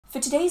For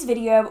today's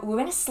video,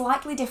 we're in a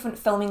slightly different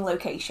filming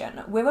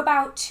location. We're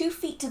about 2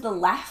 feet to the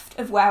left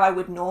of where I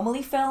would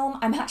normally film.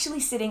 I'm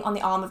actually sitting on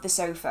the arm of the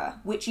sofa,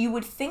 which you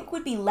would think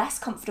would be less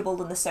comfortable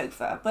than the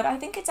sofa, but I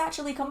think it's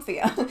actually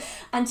comfier.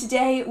 And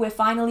today we're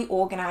finally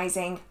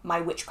organising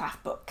my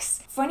witchcraft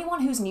books. For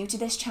anyone who's new to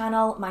this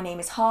channel, my name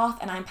is Hearth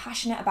and I'm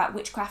passionate about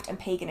witchcraft and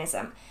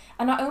paganism.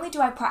 And not only do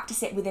I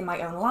practice it within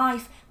my own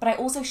life, but I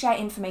also share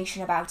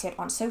information about it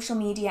on social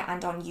media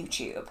and on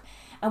YouTube.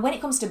 And when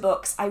it comes to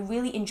books, I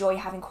really enjoy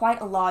having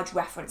quite a large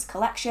reference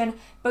collection,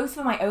 both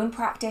for my own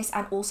practice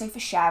and also for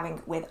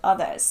sharing with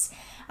others.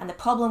 And the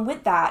problem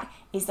with that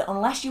is that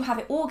unless you have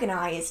it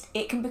organised,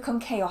 it can become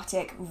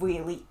chaotic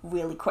really,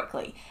 really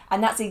quickly.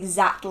 And that's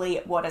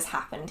exactly what has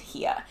happened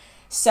here.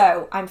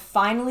 So I'm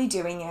finally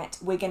doing it.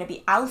 We're going to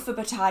be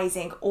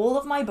alphabetizing all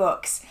of my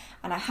books,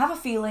 and I have a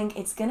feeling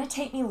it's going to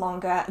take me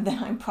longer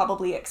than I'm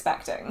probably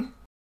expecting.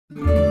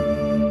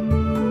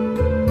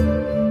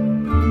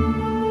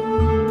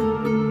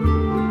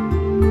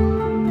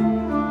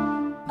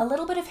 A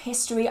little bit of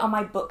history on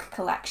my book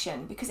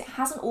collection, because it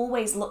hasn't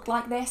always looked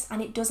like this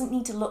and it doesn't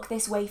need to look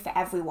this way for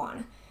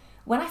everyone.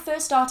 When I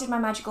first started my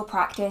magical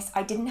practice,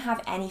 I didn't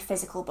have any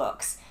physical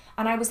books,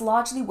 and I was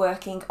largely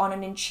working on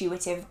an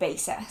intuitive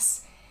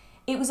basis.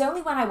 It was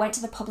only when I went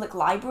to the public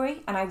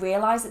library and I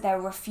realised that there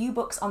were a few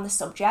books on the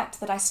subject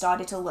that I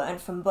started to learn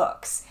from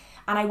books.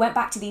 And I went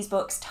back to these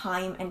books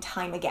time and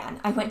time again.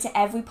 I went to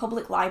every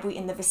public library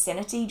in the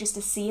vicinity just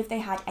to see if they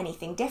had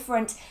anything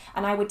different,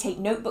 and I would take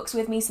notebooks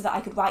with me so that I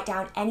could write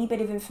down any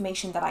bit of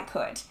information that I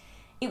could.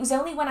 It was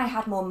only when I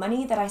had more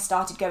money that I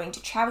started going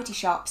to charity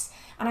shops,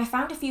 and I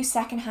found a few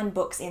secondhand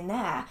books in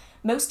there.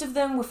 Most of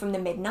them were from the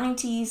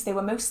mid-90s, they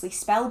were mostly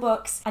spell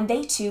books, and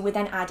they too were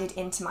then added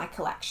into my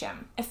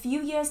collection. A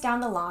few years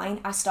down the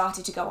line, I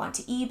started to go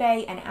onto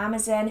eBay and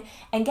Amazon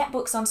and get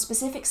books on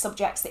specific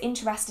subjects that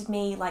interested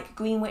me, like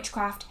green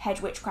witchcraft,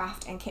 hedge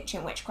witchcraft, and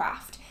kitchen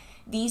witchcraft.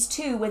 These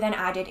too were then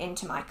added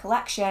into my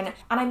collection,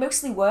 and I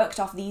mostly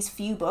worked off these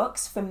few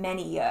books for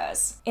many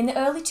years. In the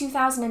early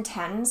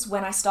 2010s,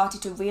 when I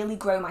started to really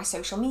grow my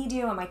social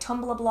media and my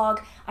Tumblr blog,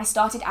 I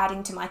started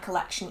adding to my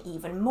collection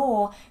even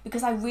more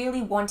because I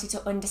really wanted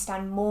to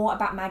understand more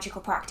about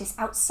magical practice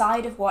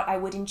outside of what I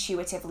would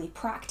intuitively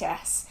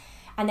practice.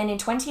 And then in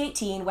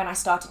 2018, when I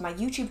started my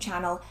YouTube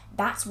channel,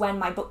 that's when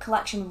my book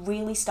collection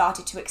really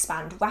started to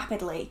expand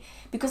rapidly,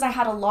 because I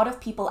had a lot of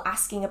people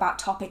asking about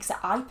topics that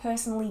I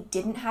personally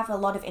didn't have a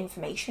lot of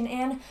information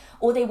in,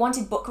 or they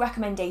wanted book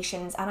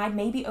recommendations and I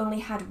maybe only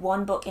had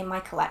one book in my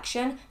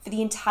collection for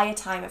the entire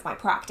time of my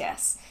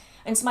practice.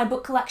 And so my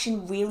book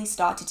collection really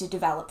started to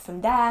develop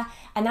from there,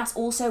 and that's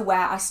also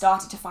where I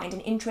started to find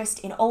an interest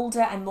in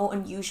older and more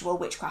unusual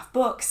witchcraft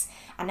books,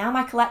 and now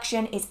my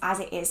collection is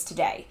as it is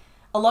today.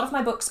 A lot of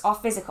my books are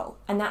physical,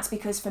 and that's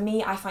because for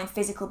me, I find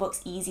physical books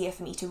easier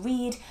for me to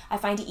read. I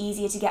find it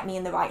easier to get me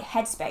in the right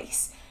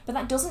headspace. But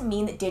that doesn't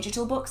mean that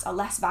digital books are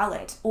less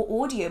valid, or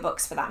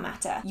audiobooks for that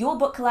matter. Your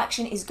book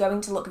collection is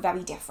going to look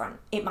very different.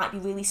 It might be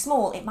really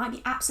small, it might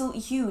be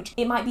absolutely huge,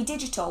 it might be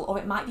digital, or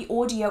it might be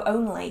audio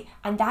only,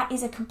 and that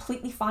is a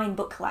completely fine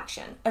book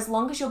collection. As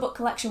long as your book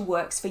collection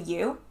works for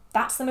you,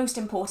 that's the most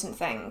important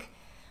thing.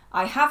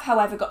 I have,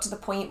 however, got to the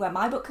point where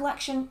my book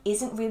collection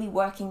isn't really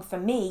working for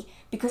me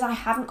because I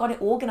haven't got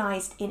it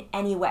organised in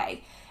any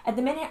way. At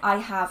the minute, I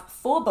have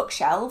 4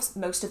 bookshelves,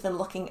 most of them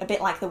looking a bit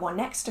like the one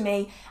next to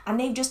me, and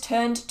they've just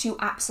turned to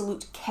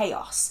absolute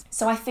chaos.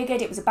 So I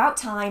figured it was about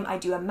time I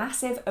do a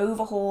massive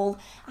overhaul,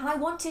 and I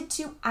wanted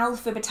to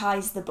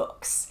alphabetise the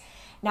books.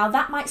 Now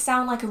that might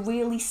sound like a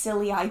really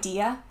silly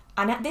idea,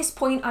 and at this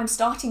point I'm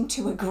starting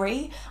to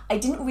agree. I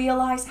didn't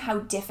realise how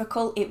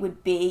difficult it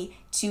would be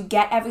to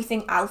get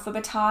everything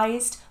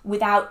alphabetized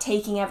without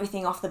taking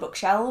everything off the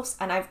bookshelves,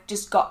 and I've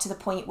just got to the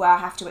point where I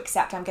have to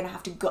accept I'm going to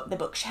have to gut the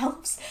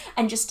bookshelves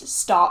and just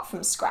start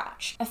from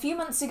scratch. A few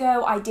months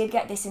ago I did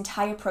get this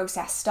entire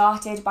process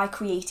started by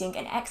creating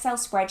an Excel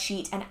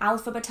spreadsheet and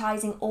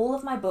alphabetizing all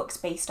of my books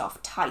based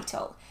off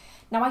title.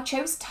 Now I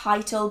chose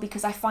title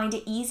because I find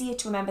it easier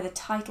to remember the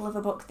title of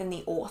a book than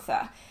the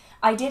author.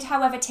 I did,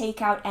 however, take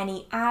out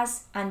any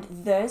as and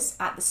thes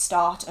at the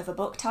start of a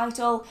book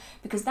title,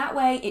 because that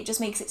way it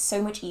just makes it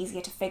so much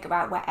easier to figure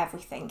out where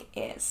everything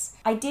is.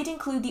 I did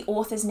include the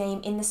author's name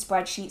in the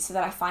spreadsheet so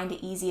that I find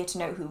it easier to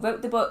know who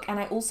wrote the book, and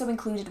I also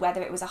included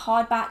whether it was a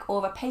hardback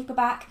or a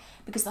paperback,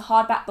 because the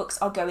hardback books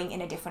are going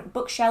in a different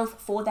bookshelf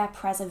for their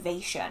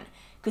preservation.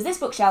 Because this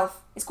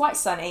bookshelf is quite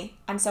sunny,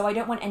 and so I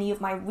don't want any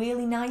of my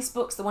really nice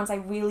books, the ones I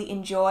really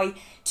enjoy,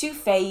 to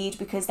fade,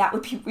 because that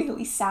would be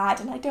really sad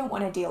and I don't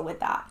want to deal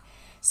with that.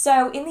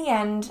 So in the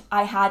end,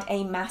 I had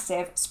a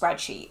massive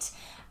spreadsheet,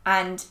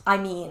 and I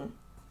mean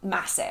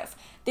massive.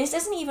 This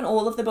isn't even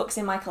all of the books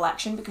in my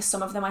collection because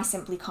some of them I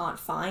simply can't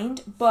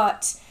find,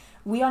 but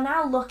we are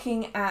now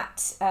looking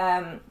at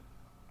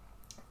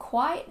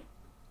quite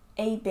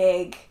a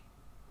big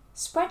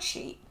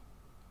spreadsheet.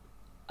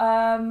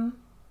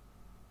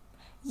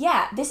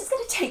 Yeah, this is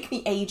going to take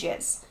me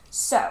ages.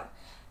 So,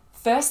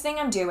 first thing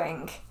I'm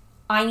doing,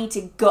 I need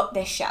to gut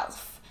this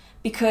shelf,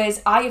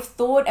 because I have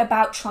thought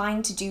about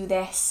trying to do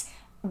this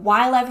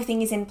while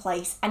everything is in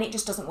place, and it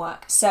just doesn't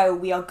work. So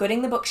we are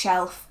gutting the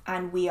bookshelf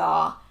and we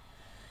are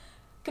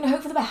gonna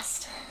hope for the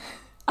best.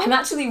 I'm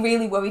actually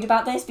really worried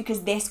about this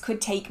because this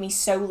could take me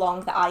so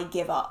long that I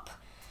give up.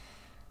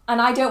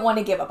 And I don't want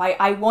to give up.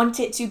 I want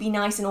it to be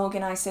nice and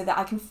organised so that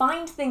I can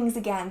find things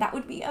again. That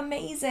would be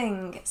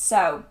amazing.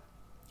 So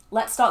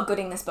let's start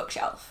gutting this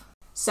bookshelf.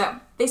 So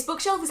this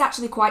bookshelf is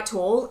actually quite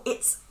tall.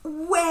 It's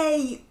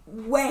way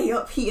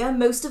up here.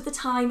 Most of the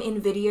time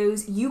in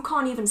videos, you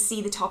can't even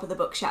see the top of the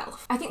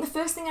bookshelf. I think the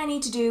first thing I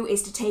need to do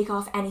is to take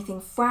off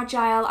anything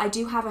fragile. I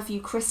do have a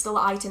few crystal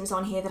items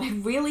on here that I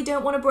really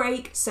don't want to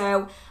break.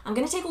 So I'm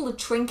going to take all the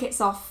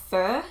trinkets off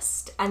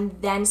first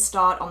and then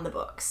start on the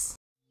books.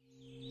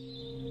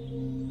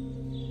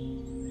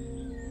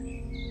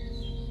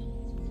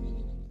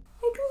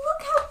 Like,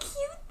 look how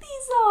cute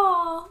these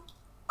are.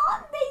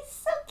 Aren't they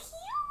so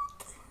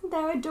cute?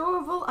 They're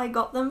adorable. I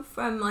got them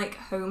from like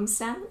Home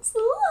Sense.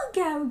 Look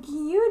how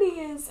cute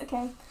he is.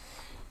 Okay.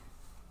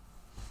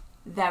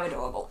 They're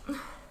adorable.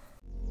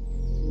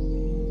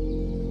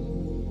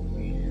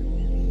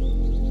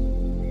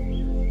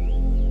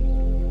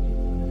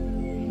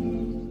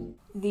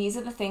 These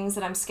are the things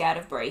that I'm scared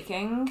of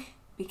breaking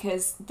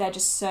because they're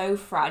just so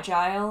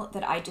fragile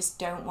that I just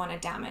don't want to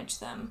damage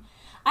them.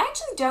 I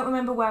actually don't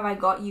remember where I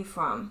got you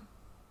from.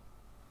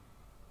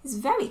 He's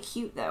very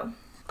cute though.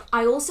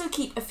 I also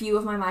keep a few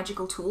of my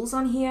magical tools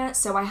on here.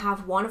 So I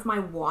have one of my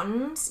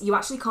wands. You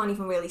actually can't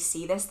even really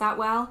see this that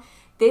well.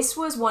 This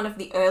was one of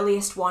the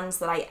earliest wands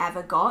that I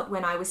ever got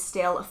when I was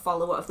still a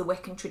follower of the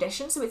Wiccan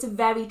tradition. So it's a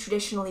very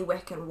traditionally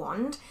Wiccan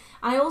wand.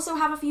 And I also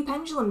have a few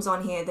pendulums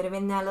on here that are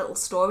in their little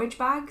storage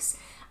bags.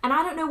 And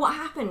I don't know what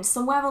happened.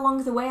 Somewhere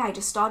along the way, I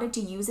just started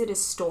to use it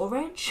as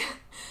storage.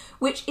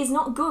 Which is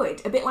not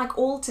good. A bit like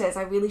altars,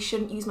 I really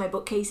shouldn't use my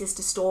bookcases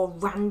to store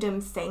random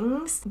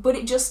things, but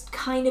it just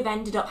kind of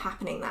ended up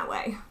happening that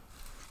way.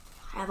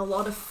 I have a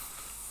lot of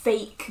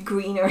fake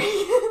greenery.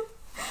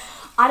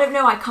 I don't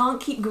know, I can't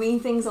keep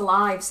green things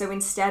alive, so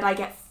instead I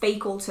get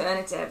fake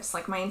alternatives.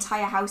 Like my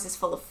entire house is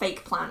full of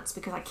fake plants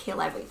because I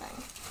kill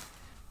everything.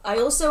 I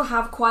also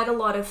have quite a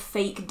lot of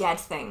fake dead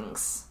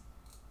things.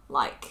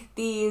 Like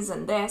these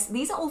and this.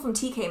 These are all from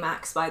TK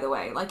Maxx, by the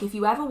way. Like if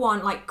you ever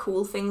want like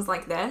cool things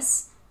like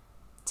this,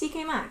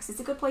 TK Maxx, it's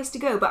a good place to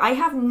go, but I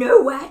have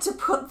nowhere to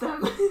put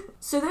them.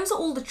 So those are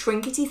all the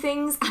trinkety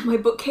things, and my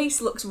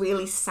bookcase looks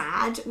really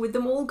sad with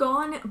them all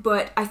gone,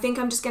 but I think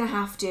I'm just gonna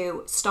have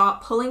to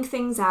start pulling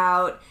things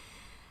out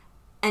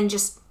and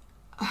just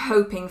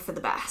hoping for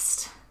the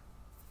best.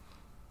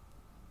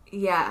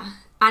 Yeah,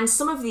 and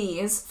some of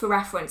these, for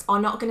reference, are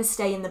not gonna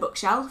stay in the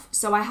bookshelf,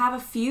 so I have a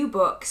few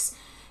books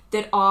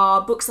that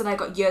are books that I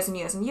got years and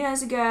years and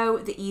years ago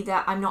that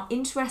either I'm not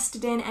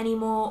interested in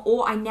anymore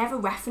or I never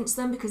reference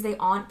them because they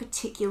aren't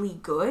particularly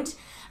good.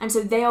 And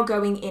so they are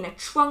going in a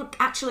trunk.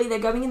 Actually, they're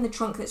going in the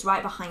trunk that's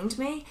right behind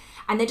me,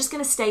 and they're just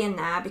going to stay in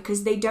there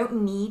because they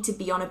don't need to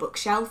be on a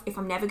bookshelf if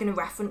I'm never going to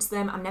reference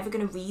them, I'm never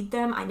going to read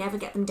them, I never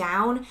get them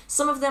down.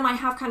 Some of them I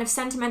have kind of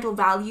sentimental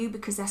value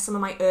because they're some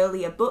of my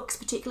earlier books,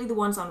 particularly the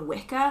ones on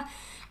Wicca,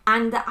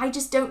 and that I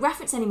just don't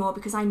reference anymore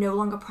because I no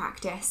longer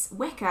practice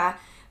Wicca.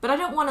 But I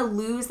don't want to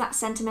lose that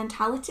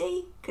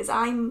sentimentality because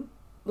I'm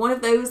one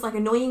of those like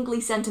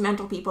annoyingly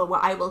sentimental people where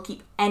I will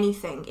keep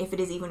anything if it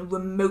is even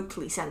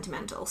remotely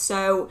sentimental.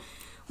 So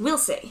we'll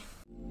see.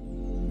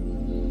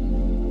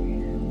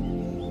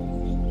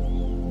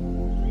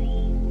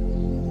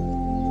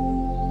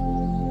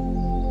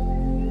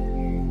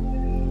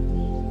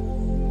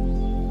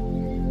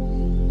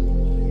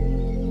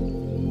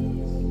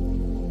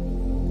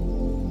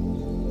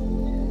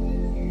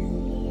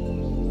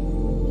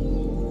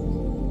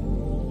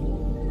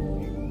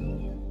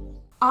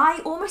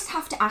 I almost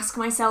have to ask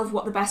myself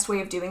what the best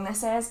way of doing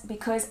this is,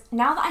 because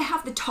now that I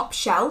have the top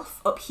shelf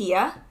up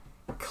here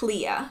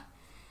clear,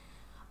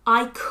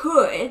 I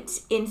could,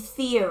 in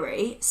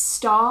theory,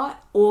 start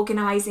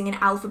organising and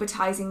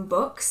alphabetizing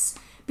books,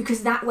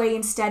 because that way,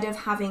 instead of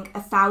having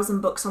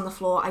 1,000 books on the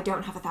floor, I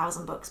don't have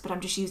 1,000 books, but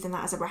I'm just using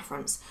that as a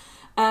reference.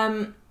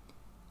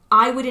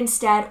 I would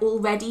instead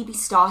already be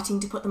starting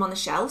to put them on the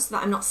shelf so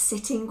that I'm not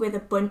sitting with a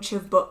bunch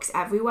of books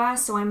everywhere,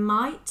 so I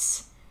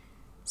might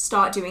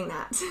start doing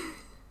that.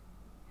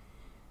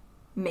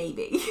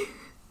 Maybe.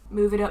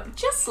 Move it up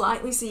just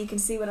slightly so you can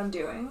see what I'm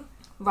doing.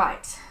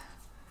 Right.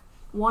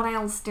 What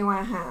else do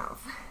I have?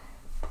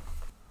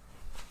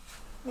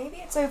 Maybe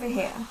it's over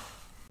here.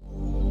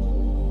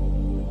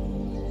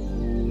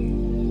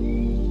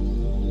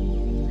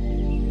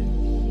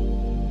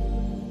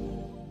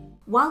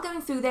 While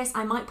going through this,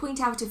 I might point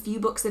out a few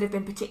books that have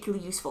been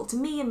particularly useful to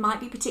me and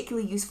might be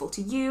particularly useful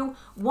to you.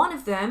 One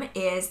of them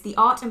is The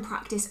Art and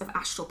Practice of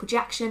Astral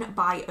Projection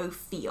by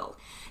Ophiel.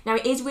 Now,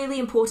 it is really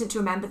important to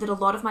remember that a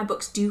lot of my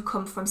books do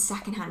come from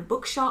secondhand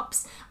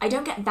bookshops. I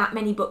don't get that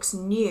many books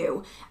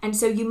new, and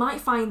so you might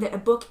find that a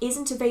book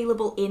isn't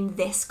available in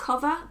this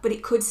cover, but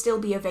it could still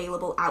be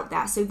available out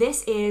there. So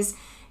this is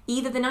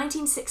either the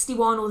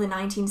 1961 or the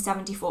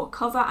 1974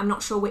 cover. I'm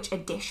not sure which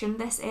edition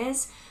this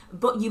is,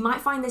 but you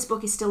might find this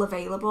book is still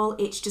available.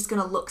 It's just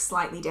going to look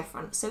slightly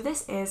different. So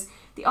this is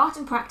The Art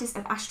and Practice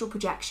of Astral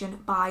Projection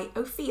by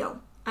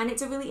Ophiel, and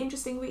it's a really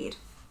interesting read.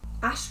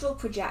 Astral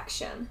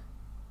Projection.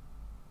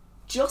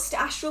 Just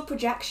Astral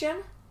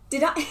Projection?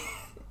 Did I...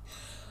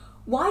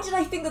 Why did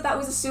I think that that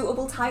was a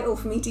suitable title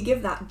for me to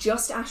give that?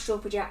 Just Astral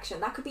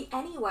Projection. That could be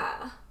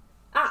anywhere.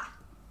 Ah.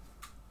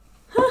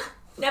 Huh.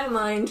 Never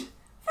mind.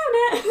 Found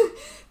it.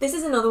 This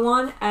is another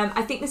one.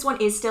 I think this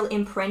one is still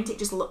in print. It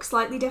just looks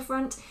slightly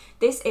different.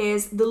 This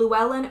is The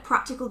Llewellyn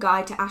Practical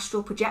Guide to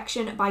Astral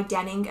Projection by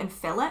Dennings and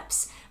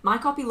Phillips. My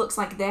copy looks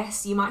like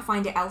this. You might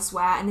find it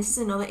elsewhere, and this is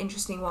another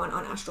interesting one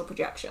on astral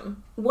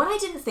projection. What I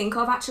didn't think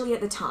of actually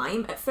at the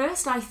time, at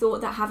first I thought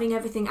that having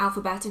everything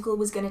alphabetical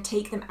was going to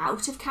take them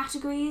out of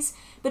categories,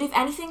 but if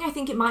anything I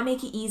think it might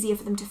make it easier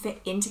for them to fit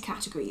into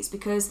categories,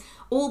 because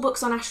all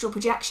books on astral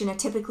projection are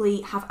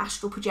typically have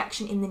astral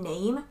projection in the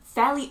name,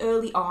 fairly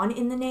early on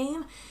in the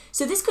name,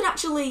 so this could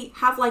actually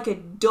have like a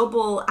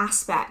double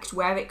aspect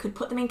where it could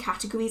put them in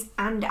categories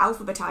and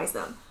alphabetize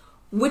them,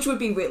 which would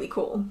be really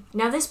cool.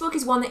 Now this book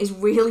is one that is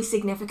really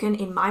significant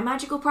in my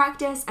magical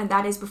practice, and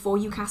that is Before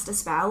You Cast a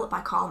Spell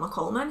by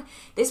McColeman.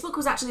 This book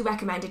was actually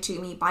recommended to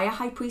me by a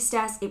high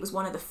priestess. It was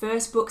one of the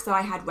first books that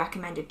I had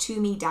recommended to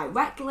me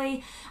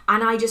directly,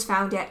 and I just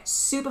found it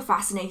super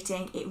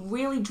fascinating. It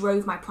really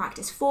drove my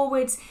practice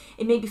forwards.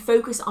 It made me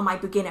focus on my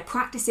beginner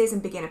practices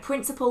and beginner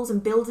principles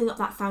and building up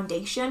that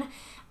foundation.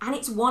 And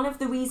it's one of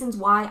the reasons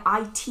why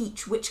I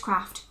teach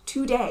witchcraft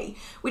today,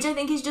 which I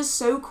think is just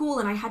so cool,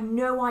 and I had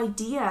no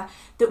idea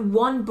that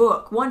one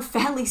book, one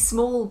fairly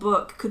small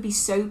book, could be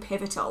so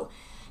pivotal.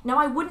 Now,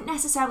 I wouldn't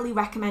necessarily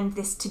recommend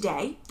this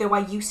today, though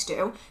I used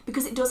to,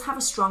 because it does have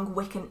a strong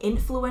Wiccan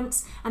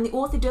influence, and the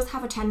author does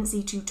have a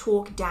tendency to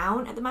talk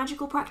down at the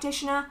magical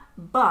practitioner,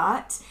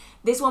 but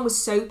this one was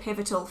so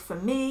pivotal for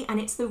me, and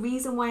it's the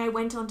reason why I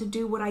went on to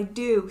do what I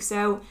do,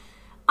 so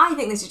I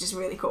think this is just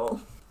really cool.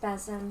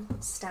 Besom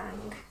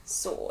Stang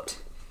Sword.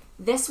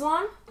 This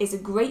one is a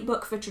great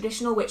book for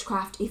traditional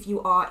witchcraft if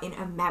you are in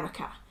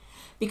America,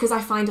 because I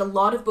find a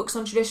lot of books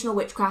on traditional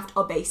witchcraft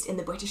are based in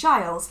the British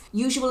Isles.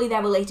 Usually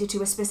they're related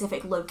to a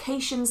specific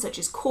location such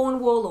as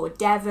Cornwall or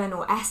Devon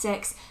or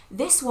Essex.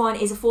 This one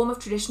is a form of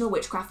traditional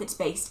witchcraft that's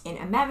based in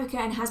America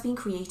and has been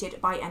created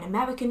by an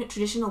American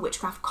traditional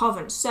witchcraft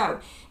coven.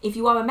 So if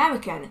you are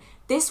American,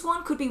 this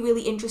one could be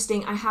really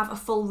interesting. I have a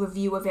full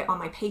review of it on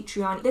my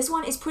Patreon. This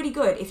one is pretty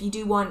good if you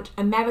do want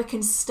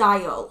American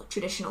style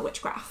traditional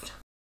witchcraft.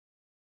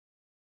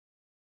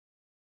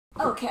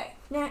 Okay,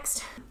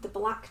 next, The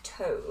Black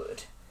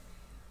Toad.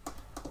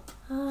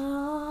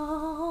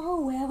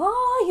 Oh, where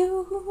are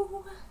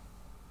you?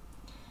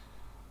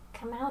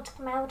 Come out,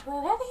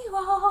 wherever you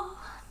are.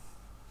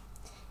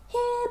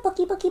 Here,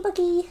 Bucky, Bucky,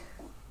 Bucky.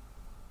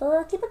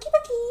 Bucky, Bucky,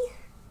 Bucky.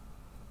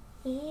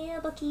 Yeah,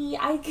 Bucky.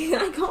 I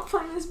can't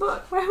find this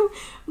book.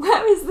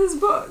 Where is this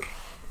book?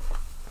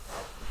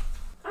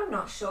 I'm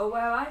not sure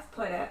where I've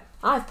put it.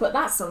 I've put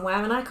that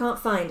somewhere and I can't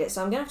find it,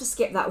 so I'm gonna have to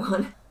skip that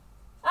one.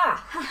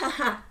 Ah, ha ha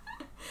ha.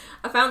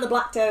 I found The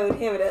Black Toad.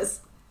 Here it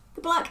is.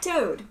 The Black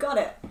Toad. Got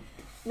it.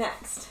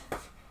 Next.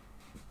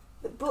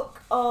 The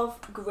Book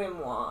of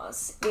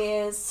Grimoires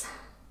is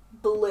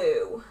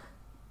blue.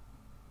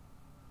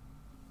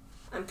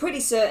 I'm pretty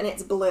certain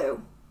it's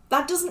blue.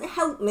 That doesn't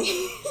help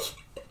me.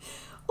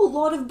 A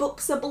lot of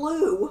books are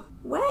blue.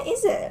 Where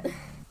is it?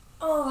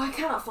 Oh, I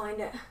cannot find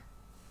it.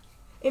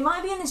 It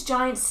might be in this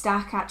giant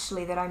stack,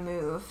 actually, that I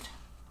moved.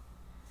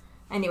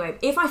 Anyway,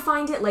 if I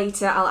find it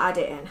later, I'll add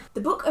it in.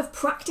 The Book of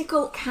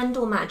Practical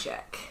Candle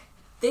Magic.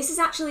 This is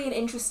actually an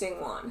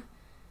interesting one.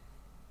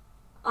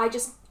 I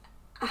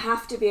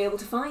have to be able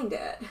to find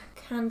it.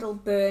 Candle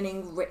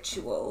burning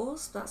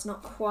rituals. That's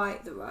not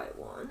quite the right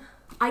one.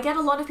 I get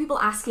a lot of people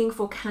asking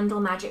for candle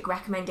magic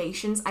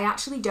recommendations. I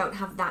actually don't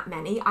have that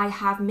many. I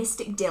have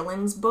Mystic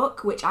Dylan's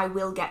book, which I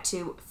will get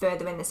to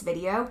further in this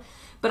video,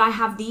 but I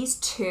have these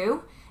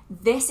two.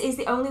 This is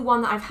the only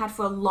one that I've had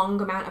for a long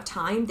amount of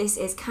time. This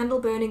is Candle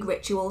Burning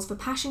Rituals for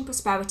Passion,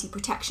 Prosperity,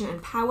 Protection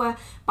and Power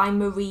by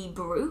Marie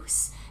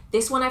Bruce.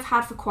 This one I've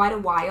had for quite a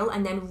while,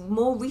 and then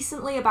more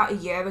recently, about a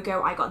year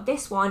ago, I got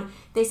this one.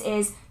 This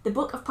is The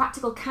Book of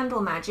Practical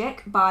Candle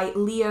Magic by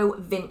Leo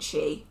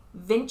Vinci,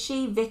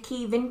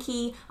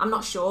 I'm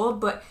not sure,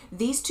 but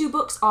these two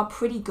books are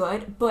pretty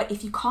good. But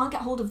if you can't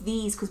get hold of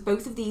these, because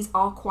both of these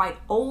are quite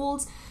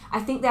old,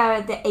 I think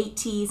they're the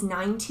 80s,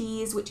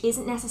 90s, which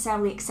isn't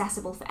necessarily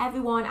accessible for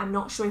everyone. I'm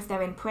not sure if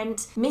they're in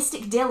print.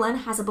 Mystic Dylan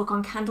has a book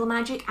on candle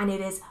magic, and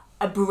it is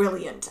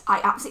brilliant. I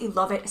absolutely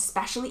love it,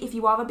 especially if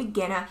you are a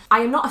beginner.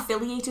 I am not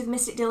affiliated with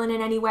Mystic Dylan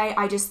in any way.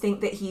 I just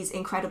think that he's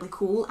incredibly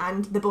cool,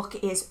 and the book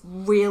is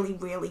really,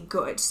 really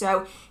good.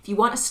 So if you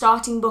want a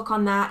starting book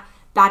on that,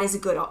 that is a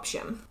good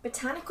option.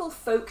 Botanical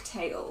Folk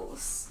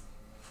Tales.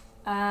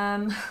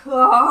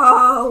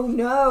 Oh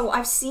no,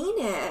 I've seen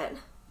it.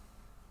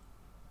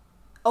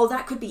 Oh,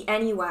 that could be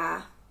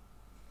anywhere.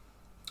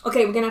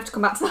 Okay, we're gonna have to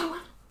come back to that one.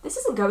 This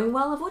isn't going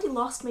well. I've already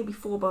lost maybe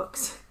 4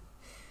 books.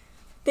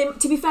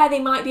 To be fair, they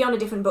might be on a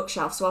different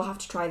bookshelf, so I'll have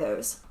to try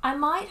those. I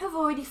might have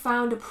already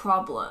found a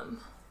problem,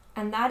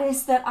 and that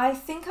is that I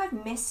think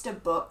I've missed a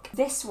book.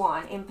 This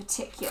one in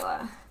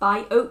particular,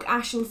 by Oak,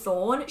 Ash and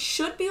Thorn,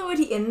 should be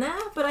already in there,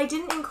 but I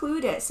didn't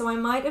include it, so I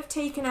might have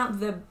taken out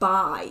the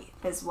by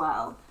as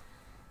well.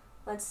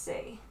 Let's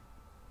see.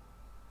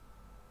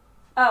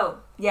 Oh,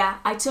 yeah,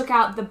 I took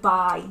out the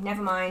by.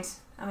 Never mind.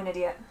 I'm an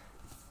idiot.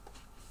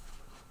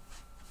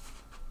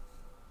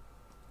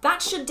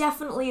 That should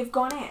definitely have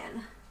gone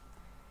in.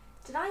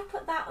 Did I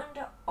put that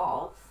under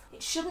of?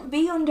 It shouldn't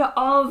be under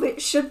of,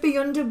 it should be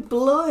under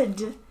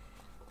blood.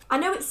 I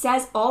know it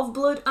says of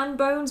blood and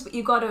bones, but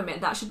you've got to admit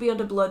that should be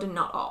under blood and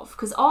not of,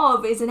 because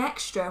of is an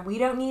extra. We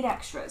don't need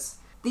extras.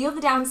 The other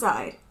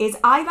downside is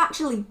I've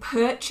actually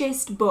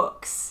purchased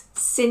books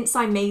since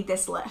I made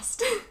this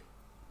list.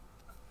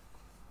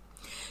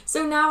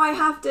 So now I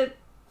have to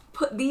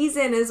put these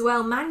in as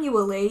well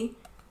manually,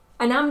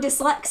 and I'm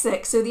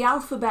dyslexic, so the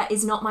alphabet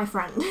is not my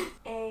friend.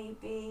 A,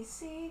 B,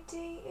 C, D,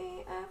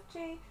 E, F,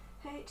 G,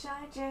 H,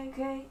 I, J,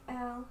 K,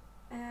 L,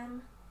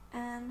 M,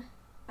 N,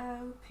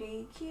 O,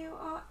 P, Q,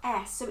 R,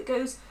 S. So it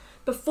goes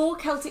before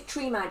Celtic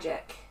tree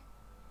magic,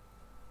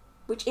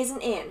 which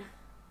isn't in.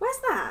 Where's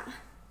that?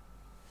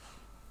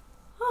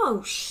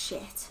 Oh,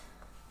 shit.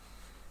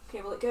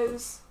 Okay, well, it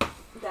goes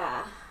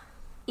there.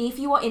 If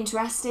you are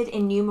interested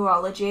in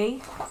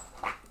numerology,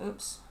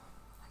 oops,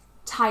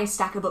 entire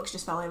stack of books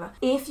just fell over.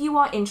 If you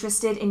are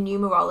interested in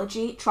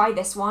numerology, try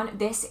this one.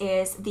 This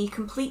is The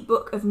Complete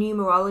Book of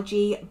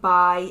Numerology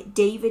by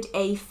David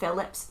A.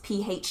 Phillips,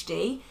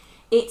 PhD.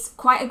 It's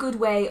quite a good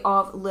way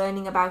of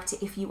learning about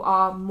it if you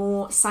are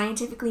more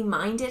scientifically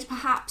minded,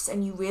 perhaps,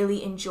 and you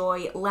really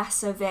enjoy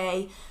less of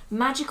a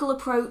magical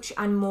approach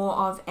and more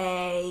of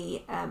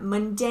a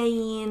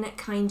mundane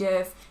kind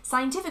of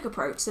scientific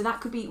approach. So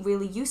that could be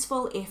really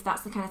useful if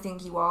that's the kind of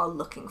thing you are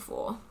looking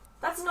for.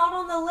 That's not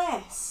on the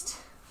list.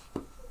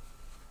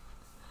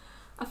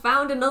 I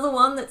found another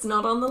one that's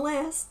not on the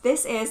list.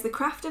 This is The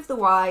Craft of the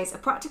Wise, A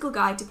Practical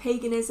Guide to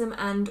Paganism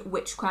and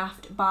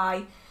Witchcraft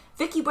by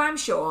Vicky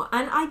Bramshaw,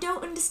 and I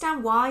don't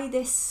understand why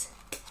this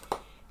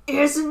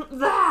isn't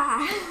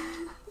there.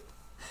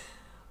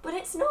 But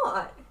it's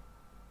not.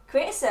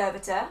 Create a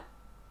servitor.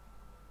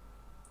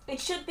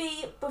 It should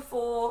be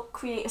before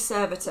Create a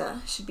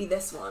Servitor. Should be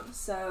this one.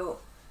 So,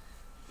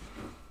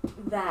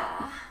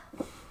 there.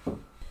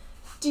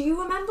 Do you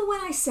remember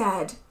when I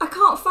said, I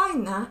can't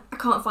find that? I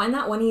can't find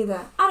that one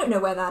either. I don't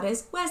know where that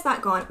is. Where's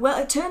that gone?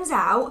 Well, it turns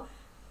out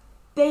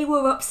they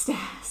were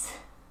upstairs.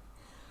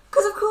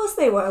 Because of course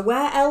they were.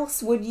 Where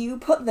else would you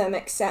put them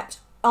except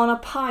on a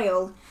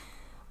pile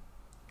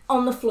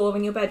on the floor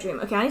in your bedroom?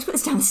 Okay, I need to put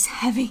this down. This is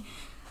heavy.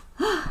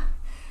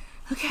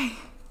 Okay.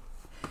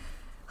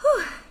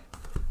 Whew.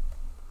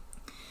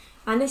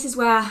 And this is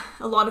where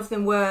a lot of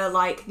them were,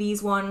 like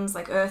these ones,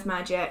 like Earth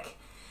Magic.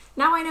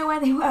 Now I know where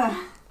they were.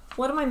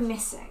 What am I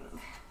missing?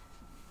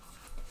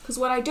 Because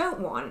what I don't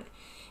want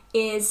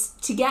is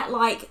to get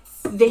like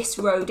this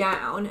row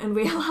down and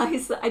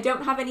realise that I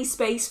don't have any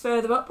space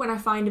further up when I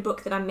find a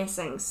book that I'm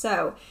missing.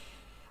 So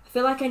I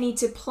feel like I need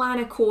to plan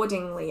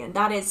accordingly, and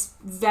that is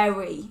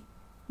very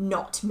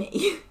not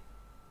me.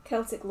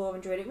 Celtic Law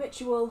and Druidic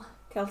Ritual,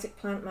 Celtic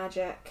Plant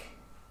Magic,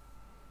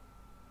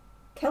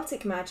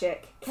 Celtic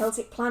Magic,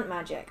 Celtic Plant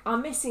Magic.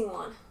 I'm missing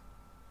one.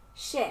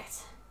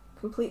 Shit.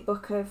 Complete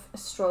Book of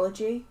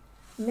Astrology.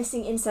 I'm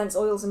missing Incense,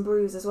 Oils and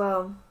Brews as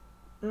well.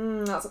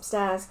 That's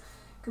upstairs.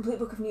 Complete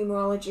Book of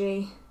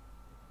Numerology.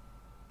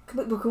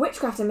 Complete Book of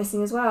Witchcraft I'm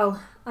missing as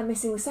well. I'm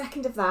missing the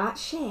second of that.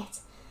 Shit.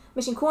 I'm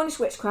missing Cornish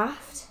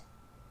Witchcraft.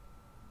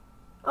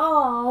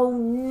 Oh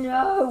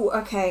no.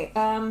 Okay,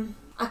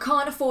 I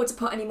can't afford to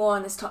put any more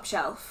on this top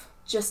shelf,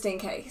 just in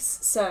case.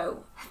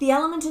 So, the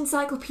Element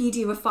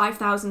Encyclopedia of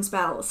 5,000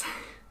 Spells.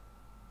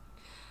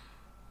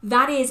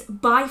 That is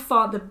by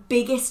far the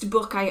biggest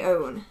book I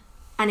own,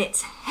 and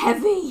it's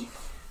heavy.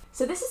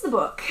 So this is the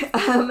book.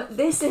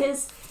 This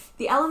is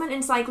the Element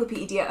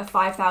Encyclopedia of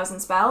 5,000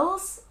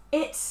 Spells.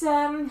 It's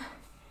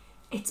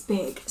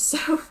big.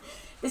 So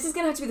this is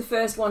gonna have to be the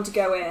first one to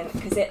go in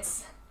because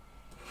it's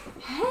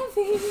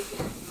heavy.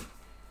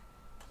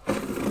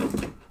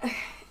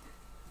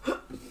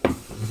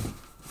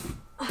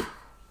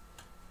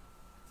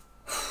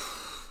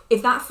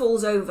 If that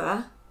falls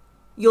over,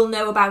 you'll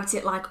know about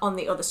it like on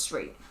the other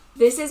street.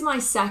 This is my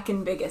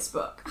second biggest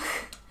book.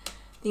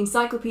 The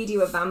Encyclopedia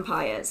of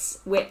Vampires,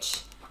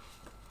 which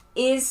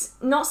is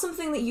not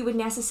something that you would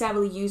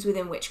necessarily use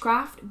within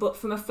witchcraft, but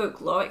from a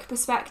folkloric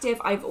perspective,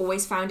 I've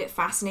always found it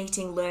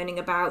fascinating learning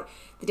about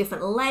the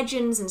different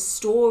legends and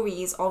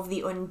stories of the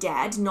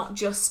undead, not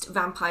just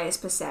vampires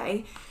per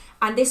se.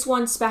 And this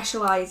one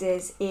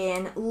specialises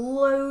in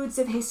loads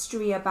of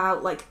history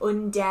about like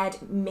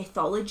undead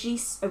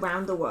mythologies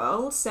around the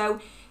world. So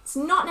it's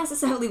not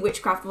necessarily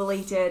witchcraft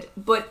related,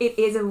 but it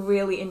is a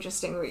really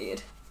interesting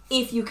read.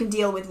 If you can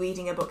deal with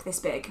reading a book this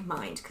big,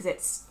 mind, because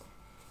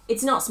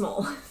it's not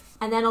small.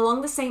 And then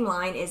along the same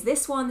line is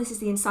this one. This is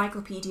the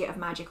Encyclopedia of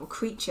Magical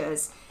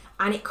Creatures.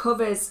 and it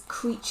covers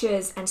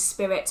creatures and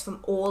spirits from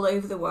all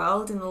over the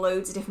world and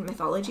loads of different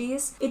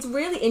mythologies. It's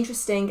really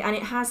interesting, and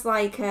it has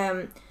like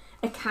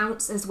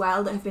accounts as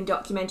well that have been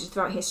documented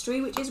throughout history,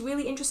 which is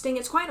really interesting.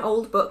 It's quite an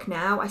old book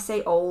now. I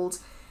say old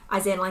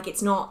as in like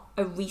it's not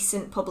a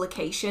recent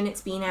publication.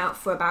 It's been out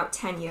for about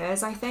 10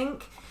 years, I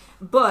think.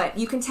 But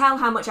you can tell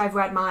how much I've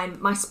read mine.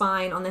 My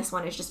spine on this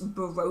one is just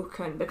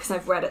broken because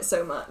I've read it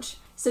so much.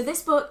 So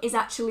this book is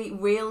actually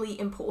really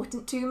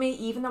important to me,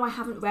 even though I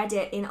haven't read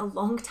it in a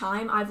long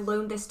time. I've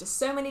loaned this to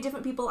so many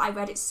different people. I've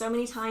read it so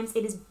many times.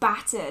 It is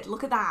battered.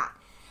 Look at that.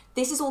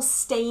 This is all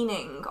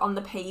staining on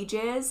the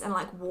pages and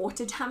like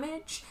water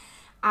damage.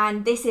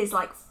 And this is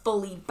like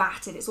fully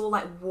battered. It's all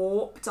like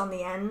warped on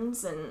the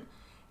ends. And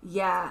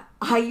yeah,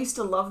 I used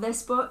to love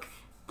this book.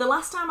 The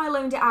last time I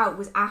loaned it out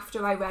was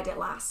after I read it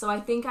last. So I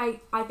think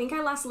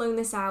I last loaned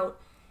this out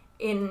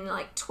in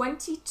like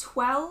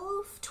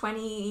 2012,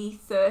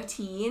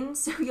 2013.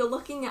 So you're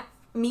looking at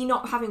me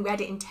not having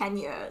read it in 10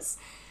 years.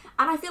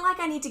 And I feel like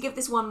I need to give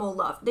this one more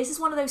love. This is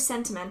one of those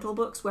sentimental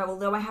books where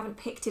although I haven't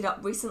picked it up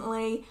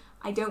recently,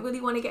 I don't really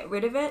want to get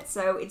rid of it.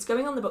 So it's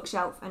going on the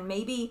bookshelf, and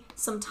maybe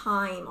some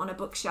time on a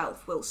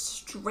bookshelf will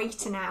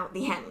straighten out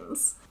the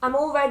ends. I'm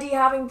already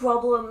having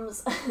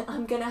problems.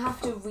 I'm gonna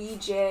have to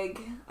rejig,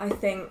 I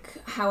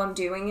think, how I'm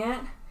doing it,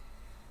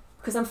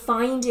 because I'm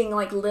finding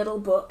like little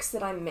books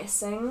that I'm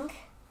missing.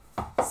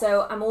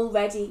 So I'm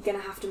already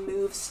gonna have to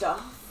move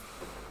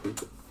stuff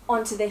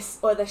onto this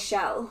other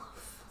shelf.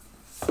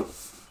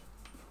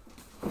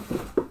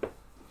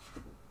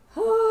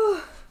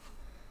 Oh.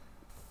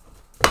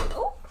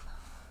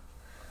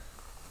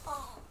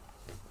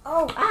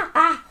 Oh,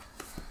 ah!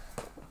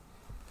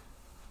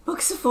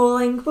 Books are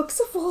falling, books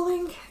are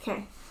falling.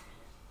 Okay.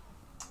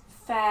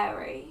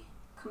 Fairy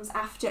comes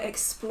after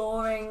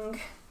exploring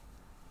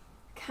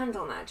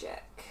candle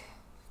magic.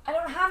 I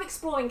don't have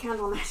exploring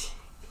candle magic.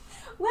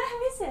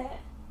 Where is it?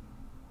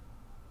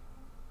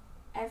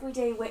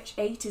 Everyday Witch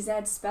A to Z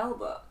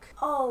spellbook.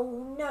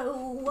 Oh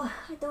no,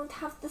 I don't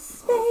have the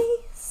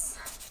space.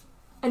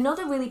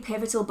 Another really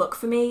pivotal book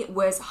for me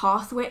was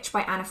Hearth Witch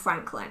by Anna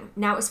Franklin.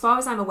 Now, as far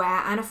as I'm aware,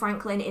 Anna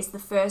Franklin is the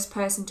first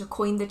person to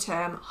coin the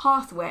term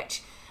Hearth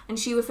Witch, and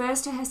she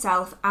refers to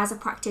herself as a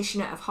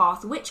practitioner of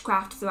hearth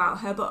witchcraft throughout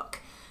her book.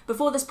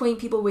 Before this point,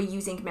 people were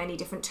using many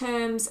different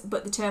terms,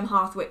 but the term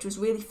Hearth Witch was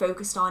really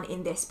focused on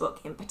in this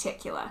book in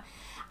particular.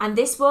 And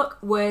this book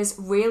was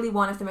really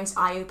one of the most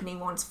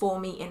eye-opening ones for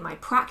me in my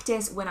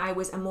practice when I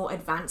was a more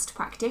advanced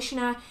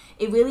practitioner.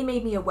 It really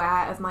made me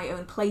aware of my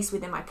own place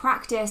within my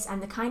practice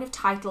and the kind of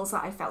titles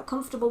that I felt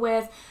comfortable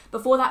with.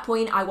 Before that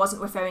point, I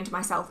wasn't referring to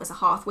myself as a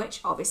hearth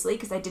witch, obviously,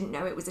 because I didn't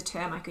know it was a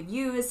term I could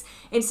use.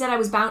 Instead, I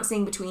was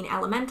bouncing between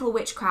elemental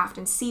witchcraft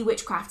and sea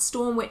witchcraft,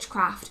 storm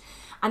witchcraft.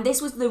 And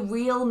this was the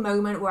real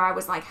moment where I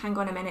was like, hang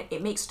on a minute,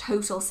 it makes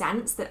total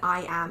sense that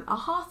I am a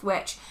hearth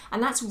witch.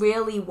 And that's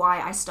really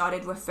why I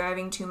started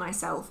referring to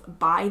myself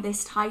by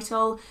this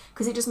title,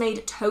 because it just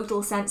made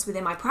total sense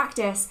within my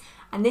practice.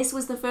 And this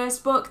was the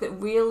first book that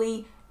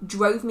really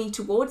drove me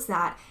towards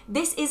that.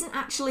 This isn't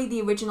actually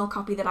the original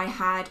copy that I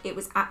had. It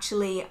was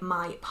actually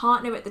my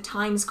partner at the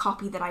time's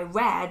copy that I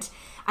read.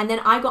 And then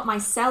I got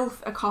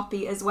myself a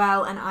copy as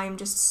well, and I'm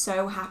just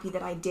so happy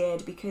that I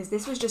did, because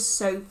this was just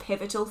so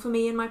pivotal for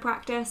me in my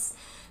practice.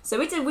 So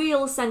it's a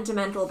real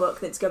sentimental book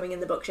that's going in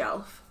the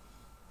bookshelf.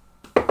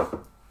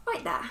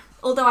 Right there.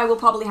 Although I will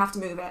probably have to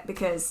move it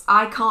because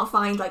I can't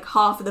find like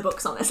half of the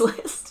books on this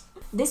list.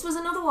 This was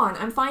another one.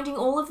 I'm finding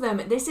all of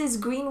them. This is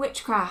Green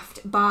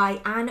Witchcraft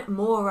by Anne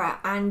Mora,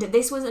 and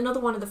this was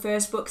another one of the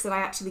first books that I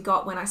actually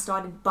got when I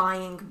started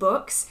buying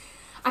books.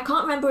 I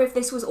can't remember if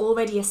this was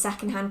already a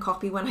secondhand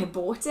copy when I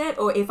bought it,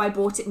 or if I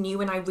bought it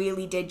new and I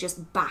really did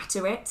just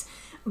batter it,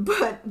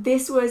 but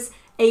this was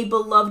a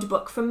beloved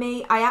book from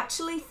me. I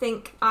actually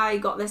think I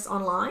got this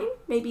online,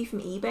 maybe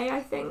from eBay,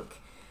 I think,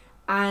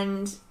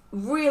 and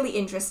really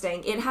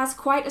interesting. It has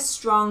quite a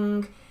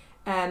strong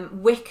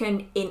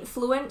Wiccan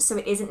influence, so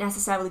it isn't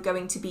necessarily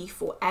going to be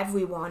for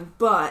everyone,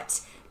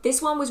 but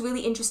this one was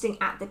really interesting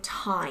at the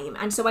time,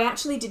 and so I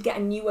actually did get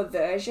a newer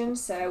version,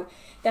 so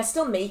they're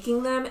still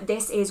making them.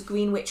 This is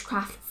Green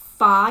Witchcraft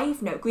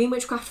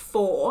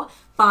 4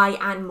 by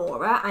Anne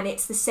Mora, and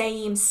it's the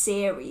same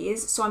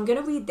series, so I'm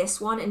going to read this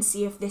one and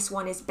see if this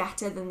one is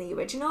better than the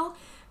original.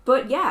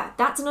 But yeah,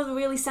 that's another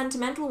really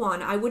sentimental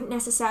one. I wouldn't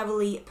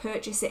necessarily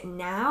purchase it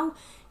now,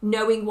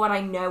 knowing what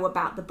I know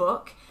about the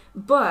book,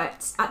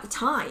 but at the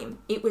time,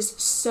 it was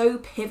so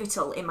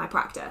pivotal in my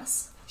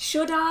practice.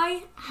 Should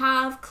I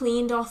have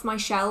cleaned off my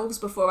shelves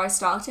before I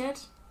started?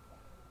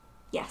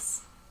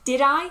 Yes. Did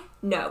I?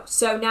 No.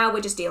 So now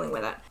we're just dealing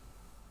with it.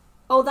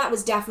 Oh, that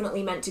was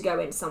definitely meant to go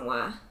in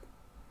somewhere.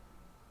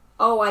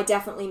 Oh, I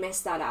definitely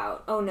missed that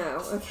out. Oh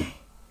no, okay.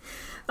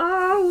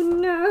 Oh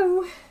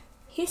no.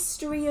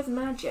 History of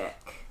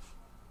Magic.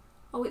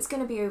 Oh, it's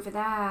gonna be over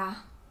there.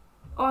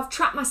 Oh, I've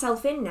trapped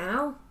myself in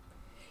now.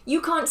 You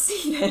can't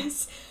see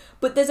this,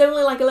 but there's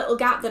only like a little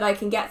gap that I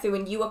can get through,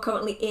 and you are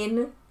currently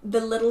in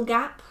the little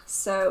gap,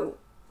 so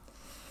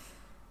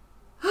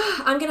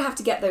I'm gonna have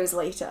to get those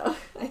later,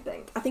 I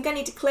think. I think I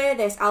need to clear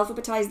this,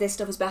 alphabetize this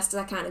stuff as best as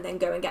I can, and then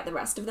go and get the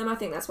rest of them. I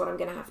think that's what I'm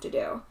gonna have to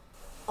do.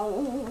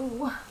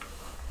 Oh.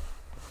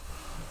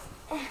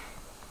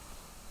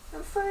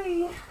 I'm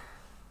free.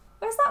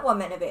 Where's that one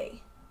meant to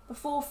be?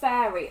 Before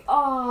Fairy.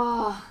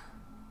 Oh.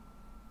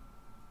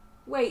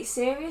 Wait,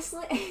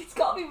 seriously? It's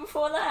gotta be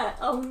before that.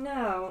 Oh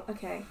no.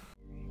 Okay.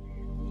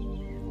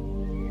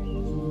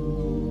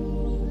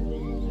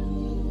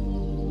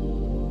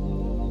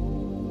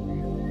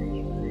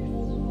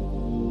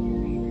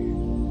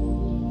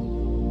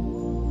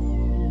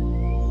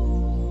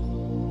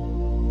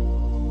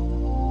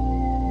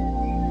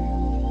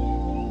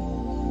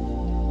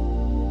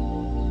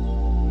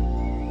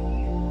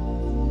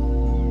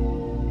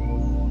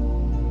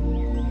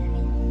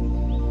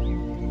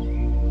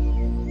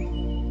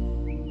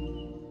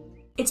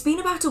 It's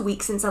been about a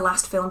week since I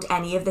last filmed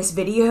any of this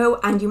video,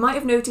 and you might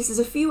have noticed there's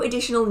a few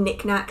additional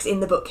knickknacks in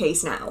the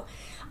bookcase now.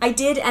 I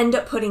did end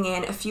up putting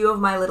in a few of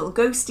my little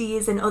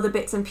ghosties and other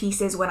bits and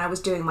pieces when I was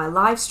doing my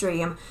live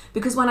stream,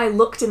 because when I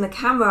looked in the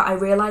camera I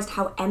realised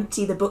how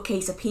empty the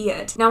bookcase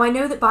appeared. Now I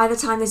know that by the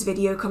time this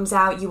video comes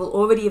out you will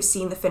already have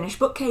seen the finished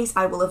bookcase,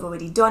 I will have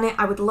already done it.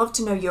 I would love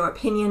to know your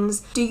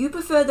opinions. Do you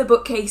prefer the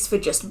bookcase for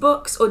just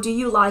books, or do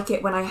you like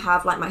it when I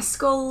have like my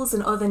skulls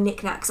and other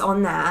knickknacks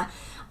on there?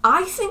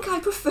 I think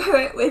I prefer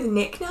it with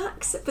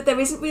knickknacks, but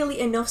there isn't really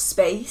enough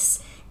space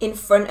in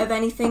front of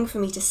anything for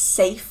me to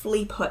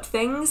safely put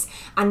things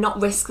and not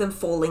risk them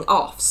falling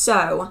off.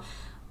 So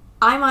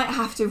I might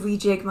have to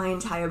rejig my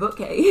entire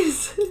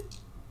bookcase. Do you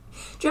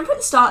remember at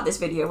the start of this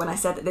video when I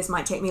said that this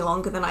might take me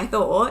longer than I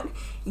thought?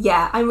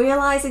 Yeah, I'm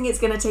realising it's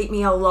going to take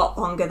me a lot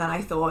longer than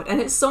I thought,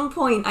 and at some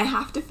point I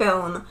have to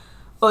film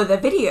other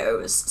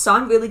videos, so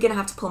I'm really going to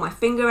have to pull my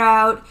finger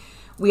out.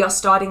 We are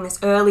starting this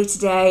early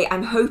today.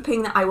 I'm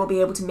hoping that I will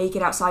be able to make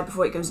it outside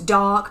before it goes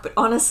dark, but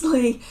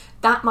honestly,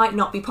 that might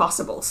not be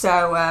possible.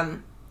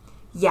 So,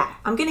 yeah,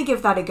 I'm going to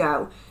give that a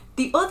go.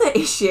 The other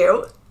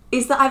issue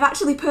is that I've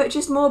actually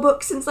purchased more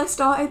books since I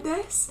started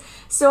this,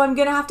 so I'm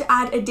going to have to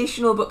add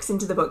additional books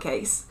into the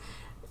bookcase,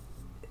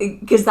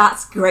 because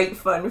that's great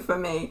fun for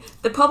me.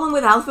 The problem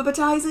with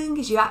alphabetizing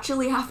is you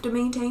actually have to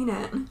maintain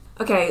it.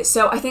 Okay,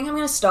 so I think I'm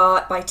going to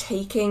start by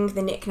taking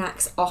the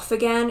knickknacks off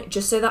again,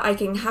 just so that I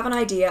can have an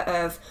idea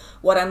of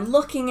what I'm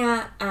looking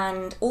at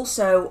and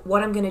also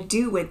what I'm going to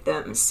do with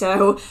them.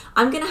 So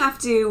I'm going to have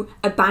to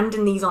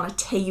abandon these on a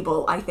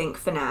table, I think,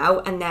 for now,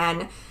 and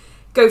then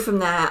go from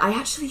there. I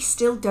actually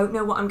still don't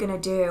know what I'm going to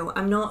do.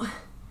 I'm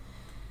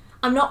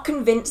not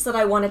convinced that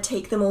I want to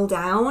take them all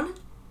down.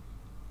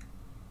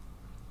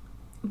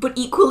 But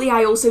equally,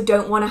 I also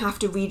don't want to have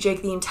to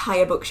rejig the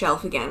entire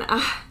bookshelf again.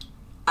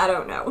 I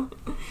don't know.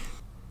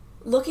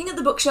 Looking at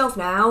the bookshelf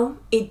now,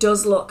 it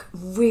does look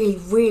really,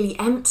 really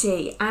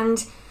empty.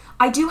 And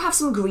I do have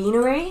some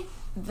greenery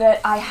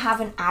that I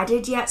haven't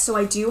added yet, so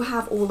I do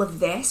have all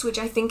of this, which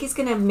I think is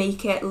going to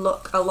make it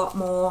look a lot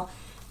more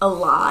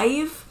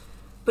alive.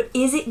 But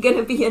is it going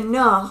to be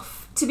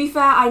enough? To be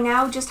fair, I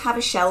now just have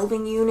a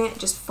shelving unit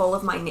just full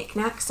of my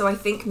knickknacks, so I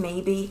think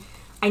maybe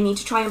I need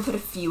to try and put a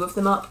few of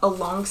them up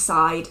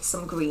alongside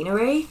some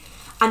greenery,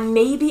 and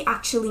maybe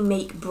actually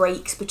make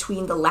breaks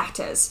between the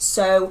letters.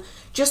 So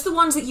just the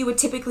ones that you would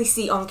typically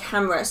see on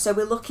camera. So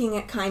we're looking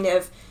at kind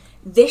of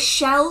this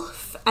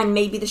shelf and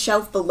maybe the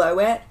shelf below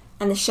it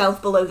and the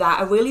shelf below that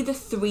are really the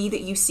three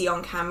that you see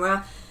on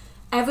camera.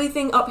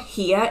 Everything up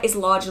here is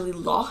largely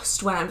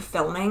lost when I'm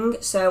filming,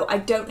 so I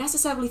don't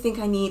necessarily think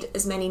I need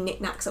as many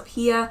knickknacks up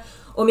here,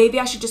 or maybe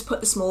I should just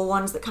put the small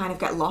ones that kind of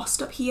get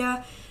lost up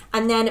here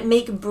and then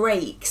make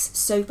breaks.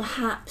 So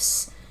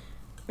perhaps,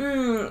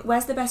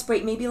 where's the best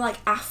break? Maybe like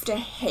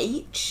after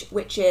H,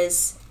 which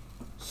is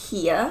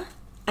here,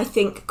 I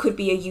think could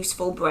be a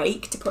useful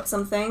break to put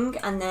something,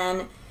 and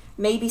then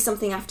maybe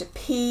something after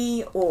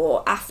P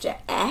or after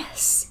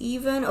S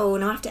even. Oh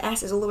no, after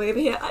S is all the way over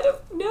here. I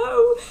don't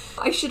know.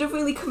 I should have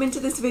really come into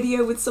this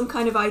video with some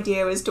kind of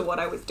idea as to what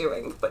I was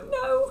doing, but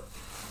no,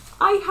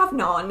 I have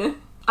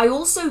none. I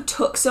also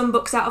took some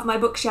books out of my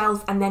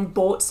bookshelf and then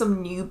bought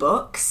some new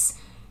books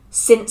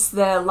since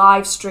the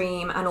live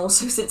stream and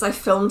also since I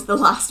filmed the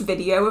last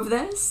video of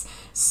this.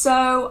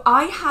 So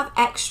I have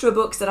extra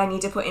books that I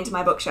need to put into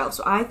my bookshelf,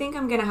 so I think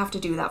I'm gonna have to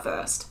do that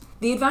first.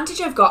 The advantage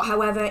I've got,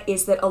 however,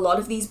 is that a lot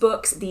of these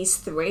books, these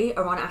three,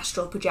 are on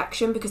Astral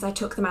Projection because I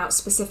took them out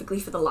specifically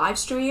for the live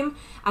stream,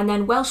 and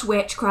then Welsh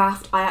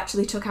Witchcraft I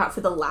actually took out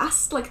for the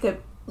last, like the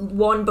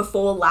one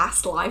before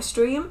last live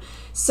stream.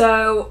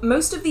 So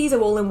most of these are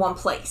all in one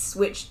place,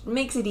 which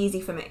makes it easy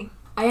for me.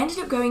 I ended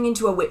up going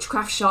into a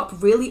witchcraft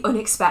shop really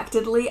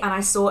unexpectedly and I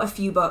saw a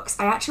few books.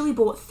 I actually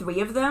bought 3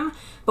 of them,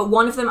 but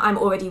one of them I'm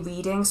already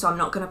reading, so I'm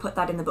not going to put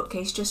that in the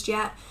bookcase just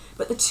yet.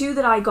 But the 2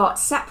 that I got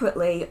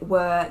separately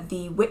were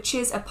The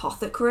Witch's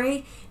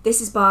Apothecary.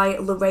 This is by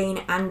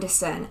Lorraine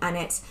Anderson, and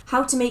it's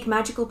How to Make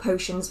Magical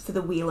Potions for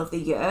the Wheel of the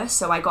Year,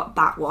 so I got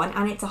that one,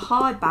 and it's a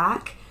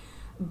hardback.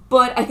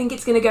 but I think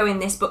it's going to go in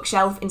this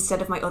bookshelf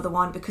instead of my other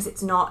one because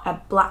it's not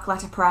a black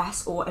letter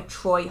press or a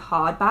Troy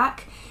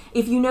hardback.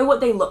 If you know what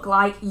they look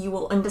like, you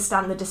will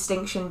understand the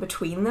distinction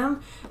between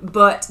them,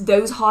 but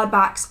those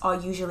hardbacks are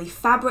usually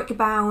fabric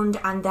bound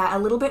and they're a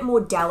little bit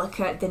more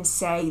delicate than,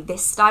 say,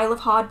 this style of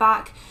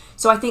hardback,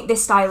 so I think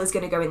this style is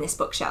going to go in this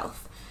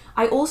bookshelf.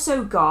 I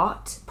also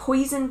got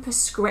Poison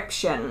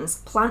Prescriptions,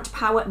 Plant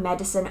Power,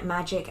 Medicine,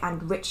 Magic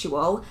and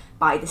Ritual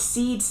by the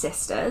Seed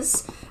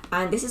Sisters,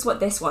 and this is what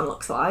this one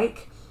looks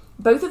like.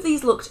 Both of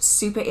these looked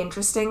super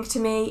interesting to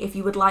me. If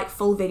you would like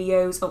full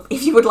videos,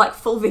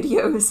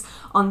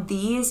 on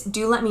these,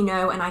 do let me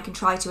know and I can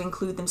try to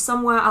include them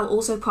somewhere. I'll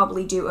also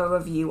probably do a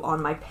review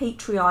on my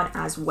Patreon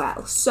as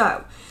well.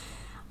 So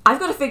I've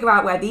got to figure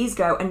out where these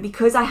go, and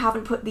because I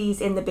haven't put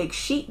these in the big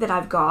sheet that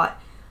I've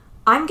got,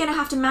 I'm gonna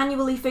have to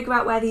manually figure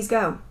out where these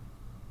go.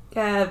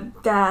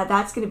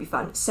 That's gonna be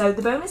fun. So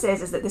the bonus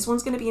is that this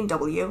one's gonna be in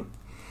W,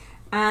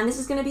 and this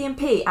is gonna be in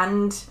P,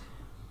 and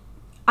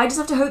I just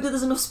have to hope that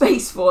there's enough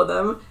space for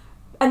them,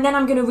 and then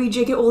I'm gonna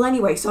rejig it all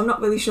anyway, so I'm not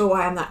really sure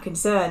why I'm that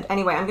concerned.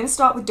 Anyway, I'm gonna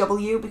start with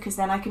W because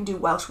then I can do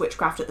Welsh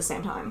Witchcraft at the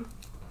same time.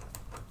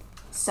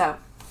 So,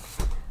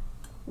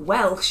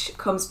 Welsh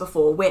comes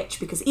before witch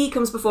because E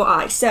comes before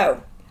I,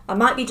 so I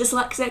might be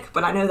dyslexic,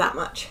 but I know that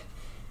much.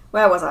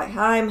 Where was I?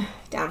 I'm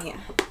down here.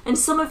 And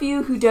some of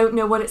you who don't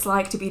know what it's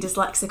like to be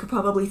dyslexic are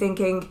probably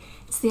thinking,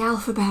 it's the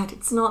alphabet,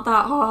 it's not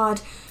that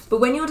hard. But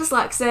when you're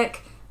dyslexic,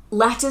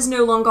 letters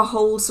no longer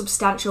hold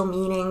substantial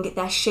meaning,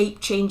 their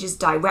shape changes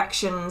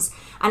directions,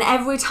 and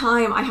every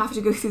time I have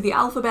to go through the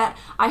alphabet,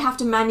 I have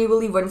to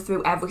manually run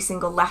through every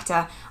single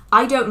letter.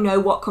 I don't know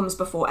what comes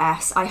before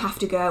S. I have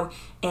to go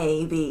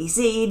A, B,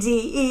 C,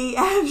 D, E,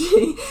 F,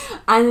 G,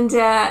 and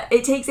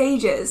it takes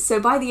ages. So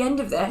by the end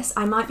of this,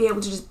 I might be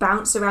able to just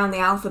bounce around the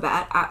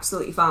alphabet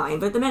absolutely fine.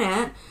 But at the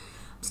minute, I'm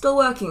still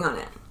working on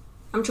it.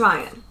 I'm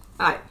trying.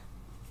 Alright.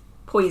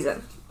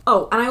 Poison.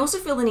 Oh, and I also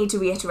feel the need to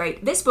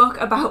reiterate, this book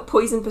about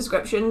poison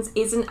prescriptions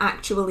isn't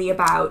actually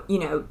about, you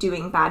know,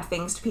 doing bad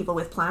things to people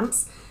with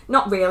plants.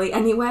 Not really,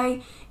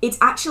 anyway. It's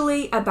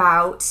actually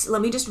about,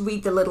 let me just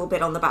read the little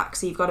bit on the back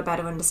so you've got a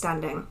better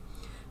understanding.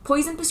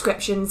 Poison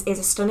Prescriptions is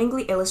a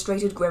stunningly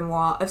illustrated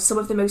grimoire of some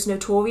of the most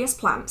notorious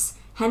plants,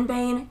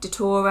 henbane,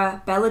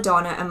 datura,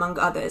 belladonna, among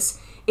others.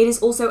 It is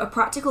also a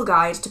practical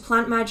guide to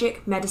plant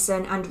magic,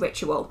 medicine, and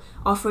ritual,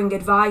 offering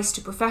advice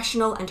to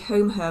professional and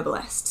home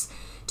herbalists,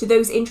 to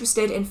those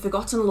interested in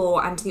forgotten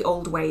lore and the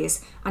old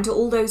ways, and to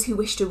all those who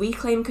wish to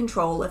reclaim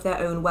control of their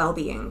own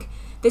well-being.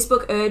 This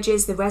book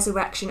urges the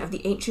resurrection of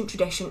the ancient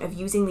tradition of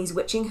using these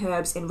witching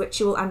herbs in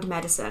ritual and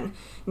medicine.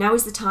 Now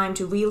is the time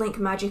to relink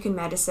magic and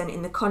medicine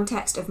in the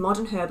context of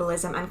modern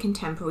herbalism and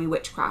contemporary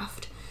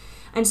witchcraft.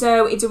 And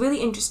so it's a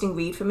really interesting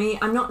read for me.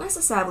 I'm not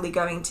necessarily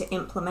going to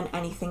implement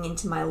anything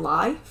into my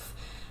life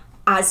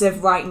as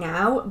of right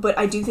now, but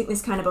I do think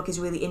this kind of book is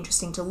really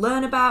interesting to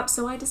learn about,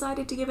 so I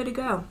decided to give it a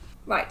go.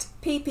 Right,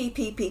 P, P,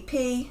 P, P,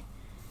 P,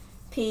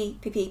 P,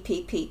 P, P,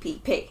 P, P,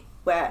 P, P.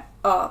 Where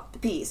are the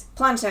P's?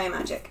 Planetary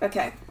magic,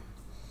 okay.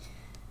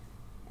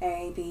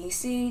 A, B,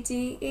 C,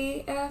 D,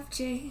 E, F,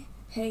 G,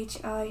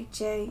 H, I,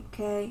 J,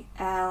 K,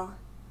 L,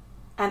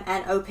 M,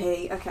 N, O,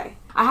 P, okay.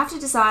 I have to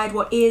decide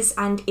what is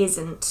and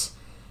isn't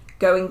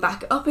going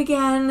back up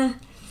again.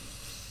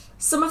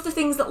 Some of the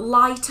things that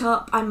light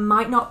up I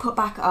might not put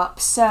back up,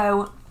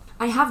 so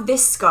I have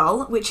this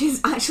skull, which is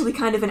actually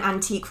kind of an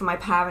antique from my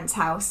parents'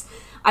 house.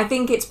 I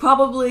think it's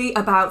probably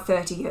about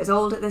 30 years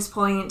old at this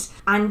point,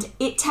 and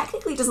it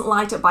technically doesn't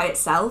light up by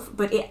itself,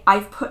 but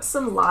I've put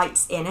some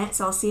lights in it,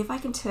 so I'll see if I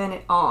can turn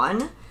it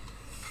on.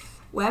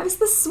 Where is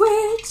the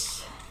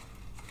switch?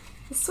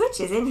 The switch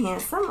is in here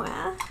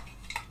somewhere.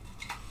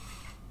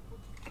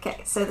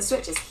 Okay, so the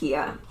switch is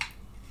here.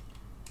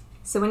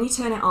 So when you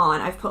turn it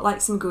on, I've put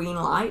like some green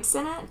lights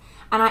in it,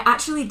 and I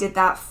actually did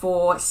that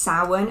for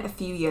Samhain a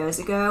few years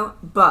ago,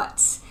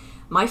 but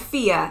my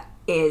fear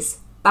is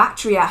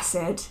battery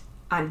acid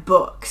and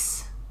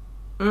books.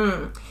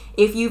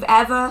 If you've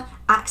ever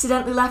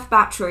accidentally left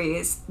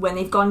batteries when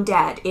they've gone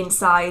dead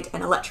inside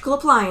an electrical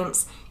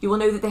appliance, you will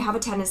know that they have a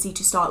tendency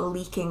to start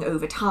leaking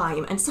over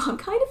time, and so I'm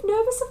kind of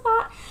nervous of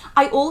that.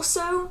 I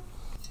also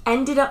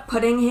ended up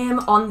putting him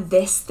on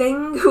this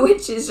thing,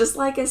 which is just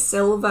like a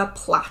silver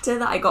platter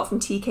that I got from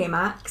TK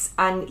Maxx,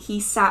 and he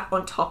sat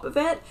on top of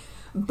it,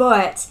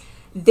 but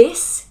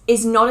this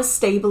is not as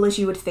stable as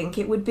you would think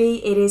it would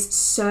be. It is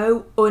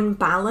so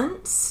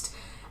unbalanced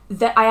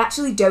that I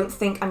actually don't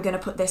think I'm going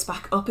to put this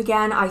back up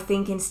again. I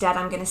think instead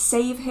I'm going to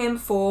save him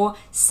for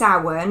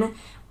Samhain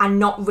and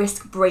not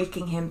risk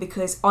breaking him,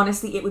 because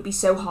honestly it would be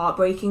so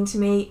heartbreaking to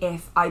me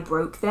if I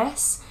broke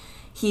this.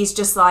 He's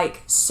just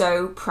like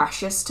so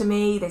precious to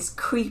me, this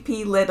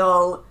creepy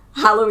little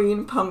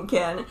Halloween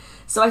pumpkin.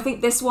 So I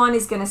think this one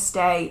is going to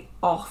stay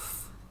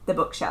off the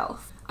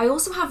bookshelf. I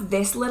also have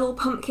this little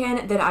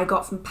pumpkin that I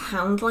got from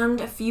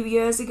Poundland a few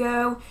years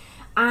ago,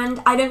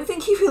 and I don't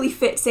think he really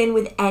fits in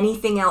with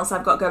anything else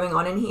I've got going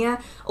on in here.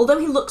 Although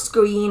he looks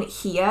green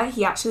here,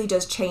 he actually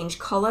does change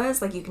colours.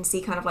 Like you can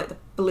see kind of like the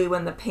blue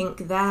and the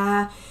pink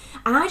there.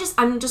 And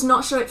I'm just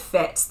not sure it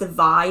fits the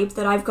vibe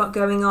that I've got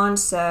going on,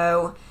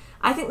 so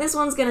I think this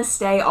one's gonna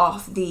stay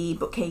off the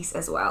bookcase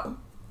as well.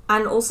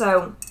 And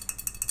also,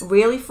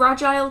 really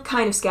fragile,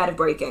 kind of scared of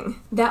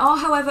breaking. There are,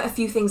 however, a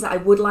few things that I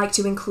would like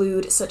to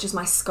include, such as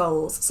my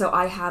skulls. So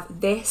I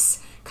have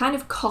this kind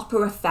of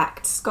copper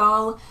effect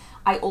skull.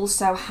 I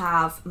also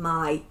have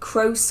my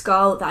crow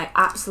skull that I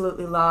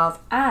absolutely love,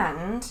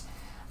 and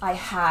I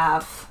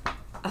have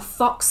a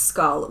fox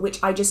skull,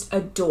 which I just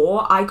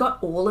adore. I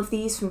got all of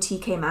these from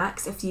TK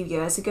Maxx a few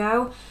years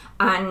ago,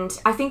 and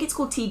I think it's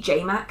called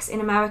TJ Maxx in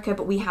America,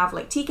 but we have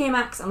like TK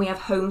Maxx and we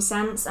have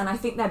HomeSense, and I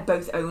think they're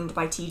both owned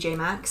by TJ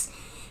Maxx.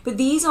 But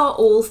these are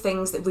all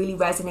things that really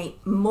resonate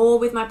more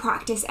with my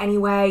practice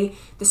anyway.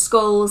 The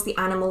skulls, the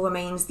animal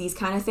remains, these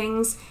kind of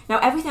things. Now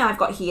everything I've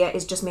got here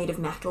is just made of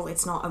metal.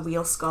 It's not a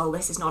real skull.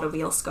 This is not a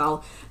real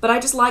skull. But I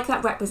just like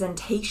that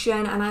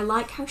representation, and I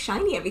like how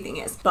shiny everything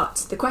is.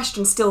 But the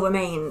question still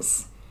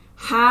remains,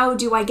 how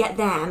do I get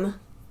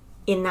them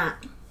in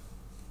that?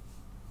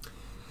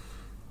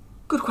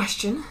 Good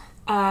question.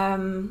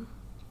 I'm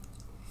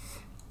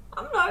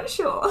not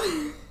sure.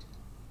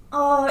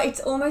 Oh, it's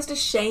almost a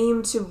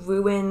shame to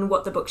ruin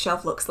what the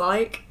bookshelf looks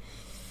like.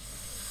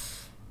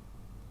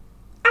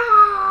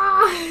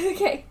 Ah,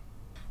 okay.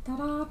 Da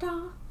da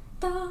da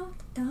da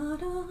da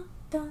da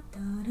da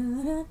da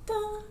da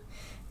da.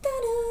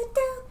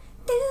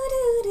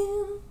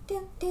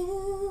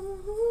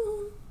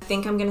 I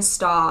think I'm gonna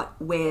start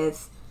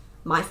with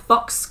my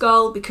fox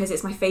skull because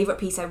it's my favourite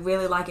piece. I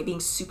really like it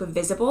being super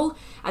visible,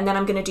 and then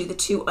I'm gonna do the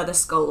two other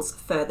skulls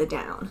further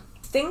down.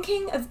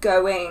 Thinking of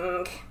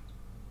going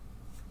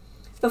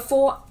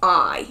before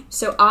I.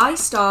 So I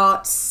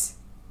starts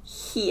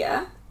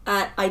here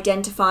at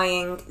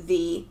identifying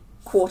the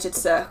quartered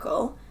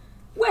circle.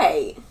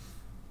 Wait.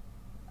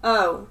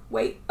 Oh,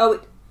 wait.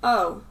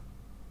 Oh.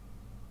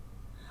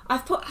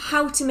 I've put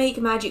how to make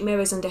magic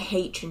mirrors under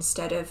H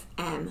instead of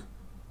M.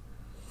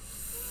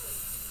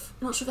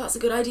 I'm not sure if that's a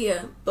good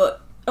idea,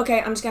 but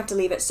okay, I'm just gonna have to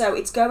leave it. So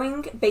it's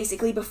going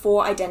basically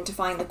before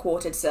identifying the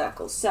quartered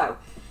circle. So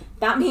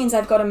that means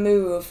I've got to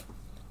move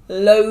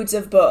loads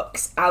of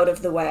books out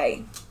of the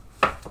way.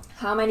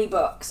 How many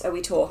books are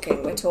we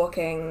talking? We're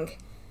talking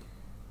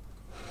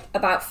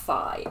about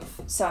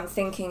 5. So I'm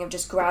thinking of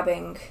just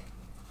grabbing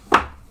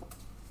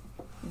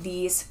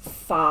these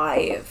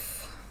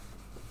 5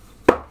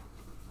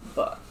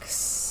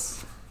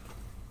 books.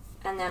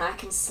 And then I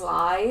can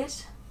slide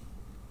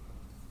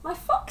my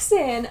fox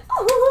in.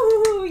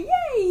 Oh,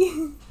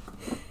 yay!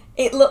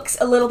 It looks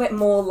a little bit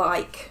more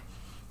like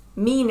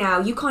me now.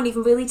 You can't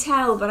even really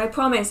tell, but I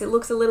promise it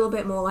looks a little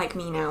bit more like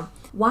me now.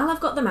 While I've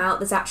got them out,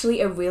 there's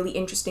actually a really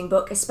interesting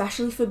book,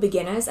 especially for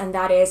beginners, and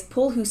that is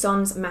Paul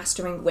Husson's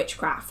Mastering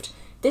Witchcraft.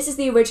 This is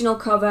the original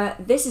cover,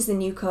 this is the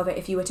new cover.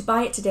 If you were to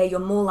buy it today, you're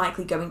more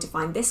likely going to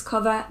find this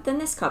cover than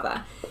this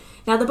cover.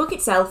 Now, the book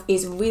itself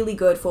is really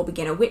good for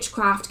beginner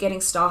witchcraft, getting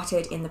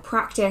started in the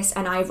practice,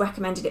 and I've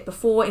recommended it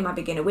before in my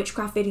beginner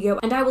witchcraft video,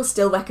 and I will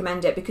still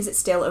recommend it because it's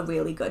still a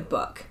really good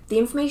book. The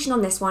information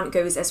on this one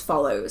goes as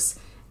follows.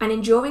 An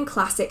enduring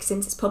classic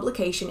since its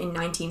publication in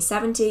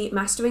 1970,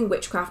 Mastering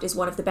Witchcraft is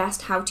one of the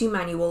best how-to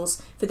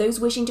manuals for those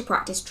wishing to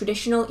practice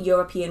traditional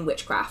European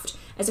witchcraft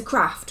as a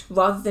craft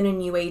rather than a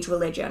New Age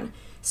religion.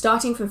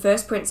 Starting from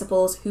first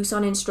principles,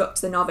 Husson instructs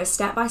the novice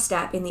step by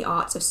step in the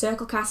arts of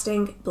circle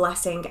casting,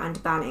 blessing,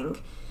 and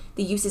banning,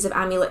 the uses of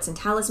amulets and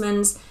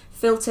talismans,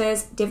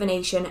 filters,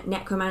 divination,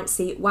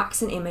 necromancy,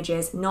 waxen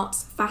images,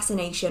 knots,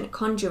 fascination,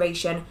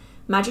 conjuration,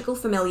 magical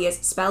familiars,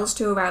 spells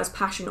to arouse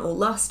passion or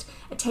lust,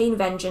 attain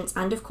vengeance,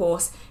 and of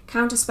course,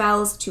 counter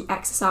spells to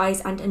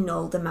exercise and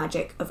annul the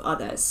magic of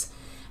others.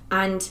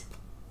 And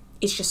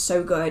it's just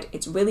so good.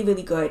 It's really,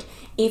 really good.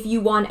 If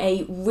you want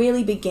a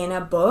really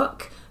beginner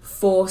book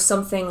for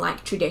something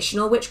like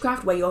traditional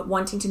witchcraft, where you're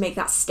wanting to make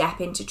that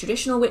step into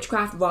traditional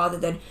witchcraft rather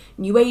than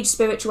New Age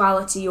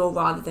spirituality or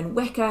rather than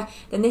Wicca,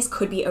 then this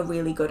could be a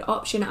really good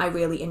option. I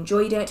really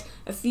enjoyed it.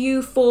 A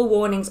few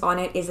forewarnings on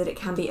it is that it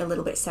can be a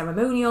little bit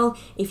ceremonial.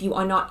 If you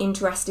are not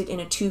interested in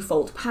a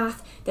twofold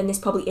path, then this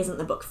probably isn't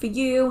the book for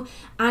you.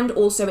 And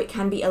also it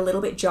can be a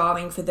little bit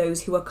jarring for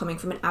those who are coming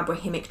from an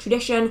Abrahamic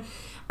tradition.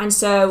 And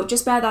so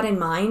just bear that in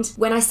mind.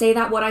 When I say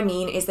that, what I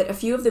mean is that a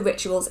few of the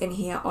rituals in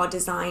here are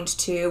designed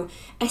to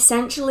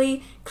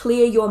essentially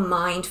clear your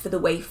mind for the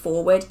way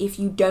forward if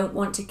you don't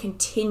want to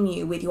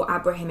continue with your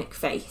Abrahamic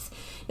faith.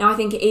 Now, I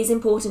think it is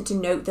important to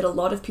note that a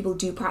lot of people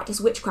do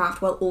practice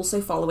witchcraft while also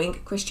following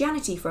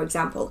Christianity, for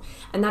example,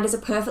 and that is a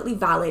perfectly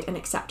valid and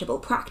acceptable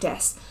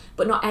practice.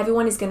 But not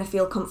everyone is going to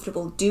feel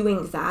comfortable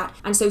doing that,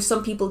 and so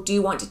some people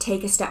do want to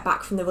take a step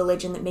back from the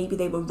religion that maybe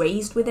they were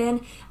raised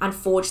within and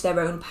forge their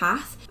own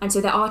path. And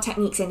so there are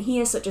techniques in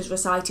here such as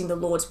reciting the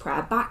Lord's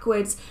Prayer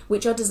backwards,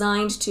 which are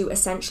designed to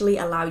essentially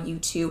allow you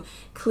to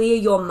clear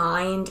your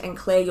mind and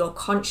clear your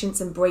conscience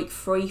and break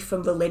free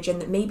from religion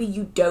that maybe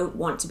you don't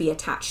want to be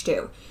attached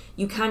to.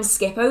 You can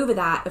skip over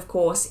that, of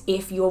course,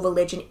 if your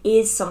religion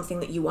is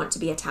something that you want to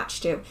be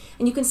attached to.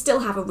 And you can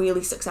still have a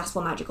really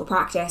successful magical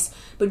practice,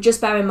 but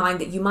just bear in mind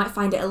that you might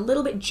find it a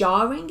little bit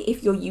jarring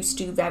if you're used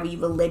to very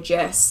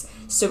religious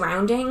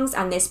surroundings,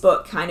 and this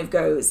book kind of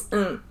goes,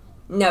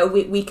 no,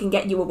 we can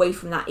get you away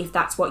from that if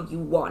that's what you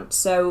want.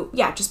 So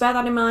yeah, just bear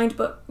that in mind,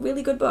 but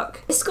really good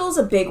book. This skull's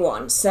a big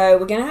one, so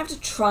we're gonna have to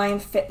try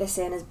and fit this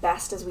in as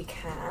best as we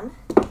can.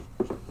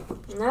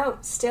 No,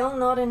 still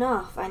not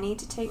enough. I need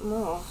to take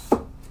more.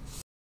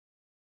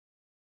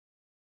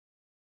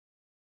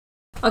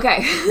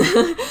 Okay,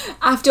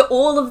 after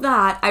all of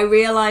that, I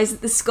realised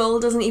that the skull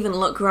doesn't even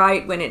look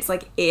right when it's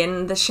like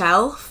in the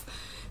shelf.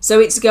 So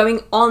it's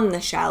going on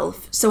the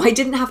shelf, so I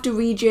didn't have to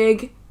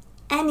rejig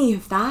any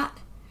of that.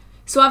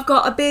 So I've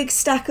got a big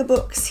stack of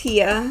books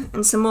here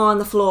and some more on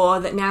the floor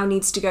that now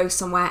needs to go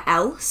somewhere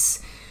else.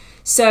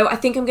 So I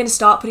think I'm going to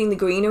start putting the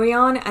greenery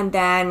on, and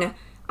then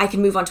I can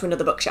move on to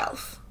another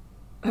bookshelf,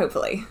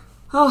 hopefully.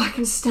 Oh, I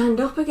can stand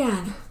up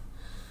again.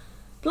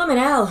 Bloomin'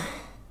 hell.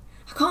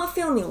 I can't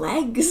feel my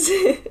legs.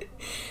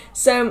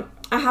 So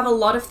I have a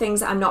lot of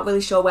things that I'm not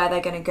really sure where they're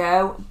going to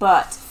go,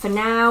 but for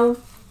now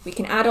we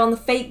can add on the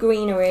fake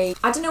greenery.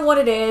 I don't know what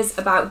it is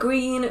about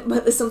green,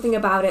 but there's something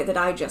about it that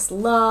I just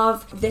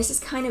love. This is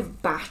kind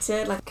of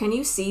battered. Like, can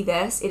you see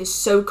this? It is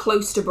so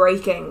close to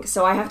breaking,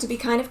 so I have to be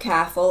kind of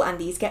careful, and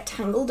these get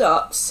tangled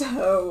up.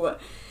 So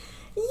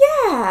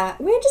yeah,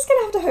 we're just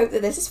gonna have to hope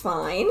that this is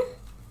fine.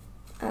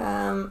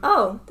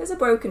 Oh, there's a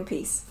broken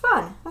piece.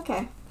 Fun.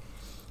 Okay.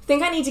 I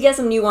think I need to get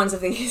some new ones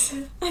of these,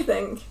 I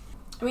think.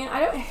 I mean,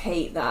 I don't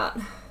hate that.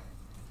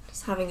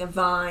 Just having a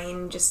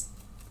vine just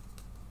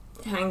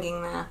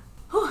hanging there.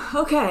 Oh,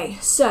 okay,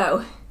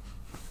 so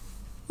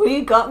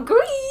we got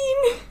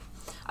green.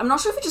 I'm not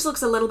sure if it just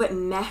looks a little bit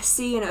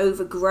messy and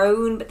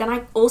overgrown, but then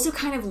I also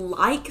kind of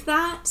like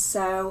that,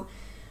 so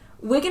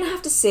we're gonna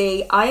have to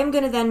see. I am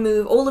gonna then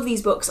move all of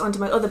these books onto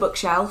my other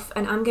bookshelf,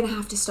 and I'm gonna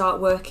have to start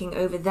working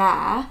over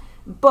there.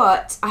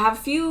 But I have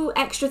a few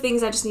extra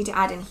things I just need to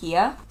add in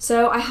here.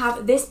 So I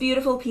have this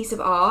beautiful piece of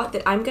art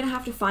that I'm gonna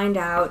have to find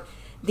out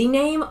the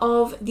name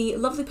of the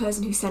lovely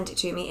person who sent it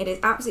to me. It is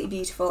absolutely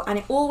beautiful, and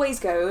it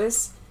always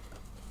goes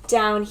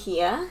down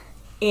here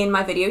in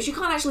my videos. You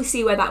can't actually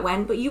see where that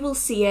went, but you will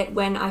see it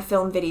when I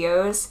film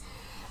videos.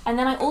 And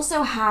then I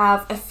also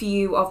have a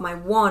few of my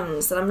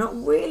wands that I'm not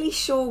really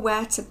sure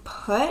where to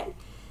put.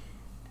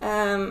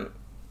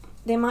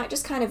 They might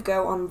just kind of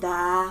go on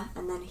there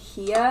and then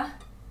here.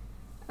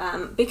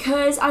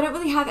 Because I don't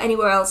really have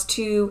anywhere else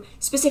to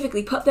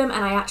specifically put them,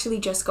 and I actually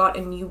just got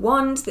a new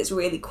wand that's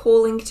really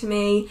calling to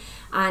me,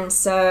 and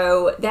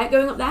so they're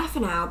going up there for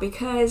now,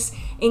 because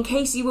in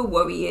case you were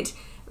worried,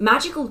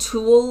 magical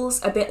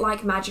tools, a bit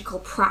like magical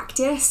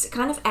practice,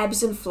 kind of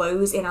ebbs and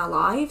flows in our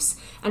lives,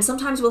 and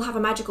sometimes we'll have a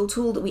magical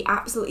tool that we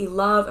absolutely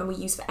love and we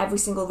use for every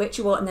single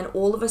ritual, and then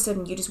all of a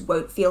sudden you just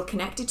won't feel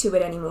connected to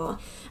it anymore.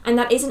 And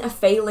that isn't a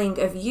failing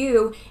of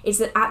you, it's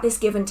that at this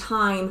given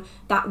time,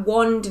 that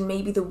wand and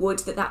maybe the wood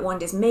that that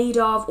wand is made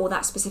of, or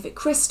that specific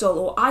crystal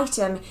or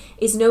item,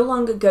 is no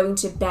longer going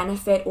to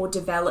benefit or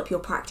develop your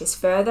practice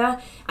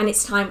further, and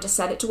it's time to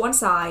set it to one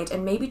side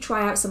and maybe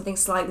try out something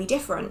slightly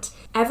different.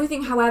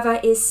 Everything, however,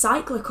 is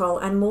cyclical,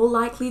 and more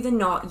likely than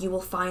not, you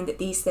will find that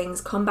these things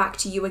come back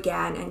to you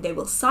again, and they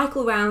will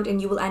cycle around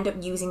and you will end up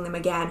using them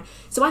again.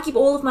 So I keep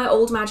all of my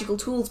old magical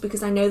tools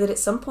because I know that at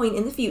some point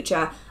in the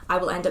future, I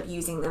will end up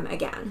using them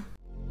again.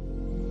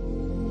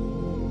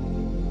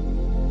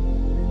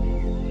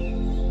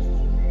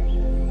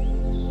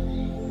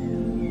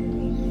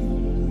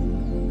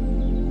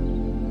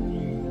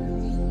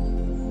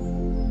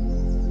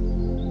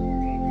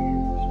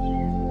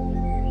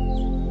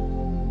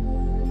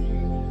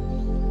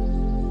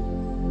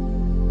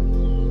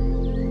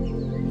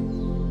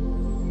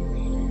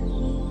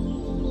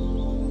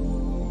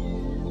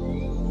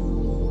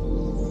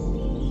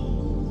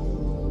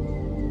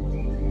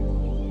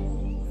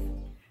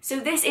 So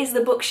this is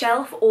the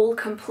bookshelf all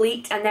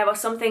complete, and there are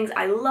some things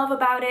I love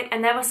about it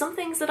and there are some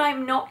things that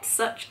I'm not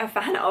such a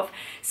fan of.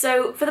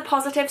 So for the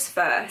positives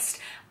first,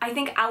 I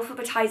think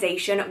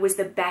alphabetization was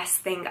the best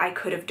thing I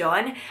could have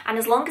done, and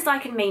as long as I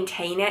can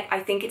maintain it, I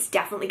think it's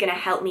definitely going to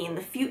help me in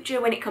the future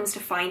when it comes to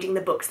finding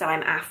the books that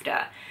I'm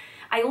after.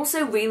 I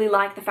also really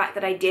like the fact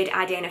that I did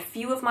add in a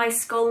few of my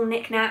skull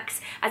knickknacks,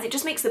 as it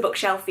just makes the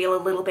bookshelf feel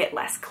a little bit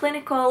less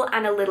clinical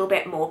and a little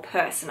bit more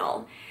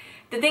personal.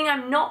 The thing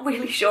I'm not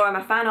really sure I'm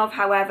a fan of,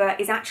 however,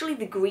 is actually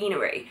the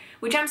greenery,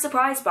 which I'm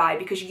surprised by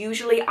because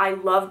usually I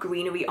love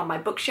greenery on my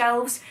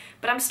bookshelves,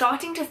 but I'm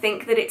starting to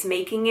think that it's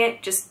making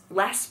it just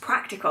less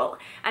practical.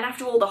 And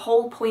after all, the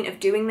whole point of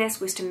doing this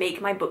was to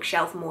make my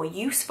bookshelf more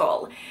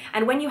useful.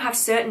 And when you have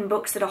certain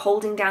books that are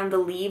holding down the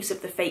leaves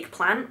of the fake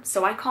plant,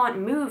 so I can't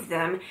move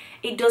them,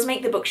 it does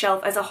make the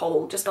bookshelf as a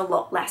whole just a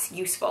lot less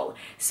useful.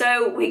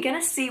 So we're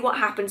gonna see what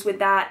happens with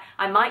that.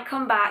 I might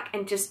come back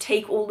and just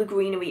take all the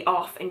greenery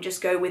off and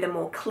just go with a more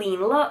more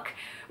clean look.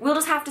 We'll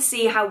just have to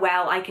see how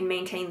well I can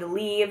maintain the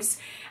leaves.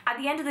 At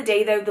the end of the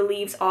day though, the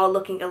leaves are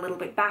looking a little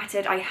bit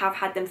battered. I have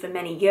had them for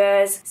many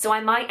years, so I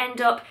might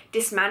end up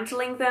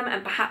dismantling them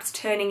and perhaps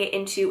turning it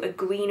into a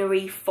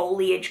greenery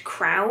foliage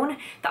crown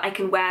that I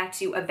can wear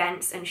to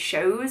events and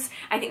shows.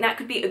 I think that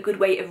could be a good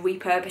way of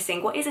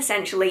repurposing what is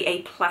essentially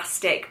a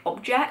plastic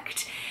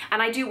object,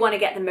 and I do want to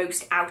get the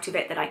most out of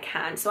it that I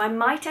can, so I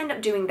might end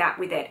up doing that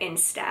with it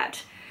instead.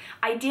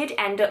 I did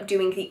end up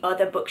doing the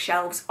other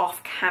bookshelves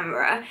off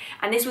camera,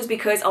 and this was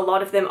because a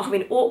lot of them are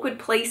in awkward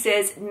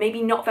places,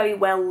 maybe not very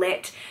well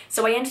lit,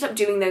 so I ended up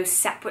doing those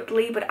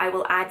separately, but I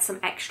will add some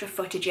extra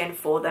footage in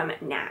for them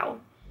now.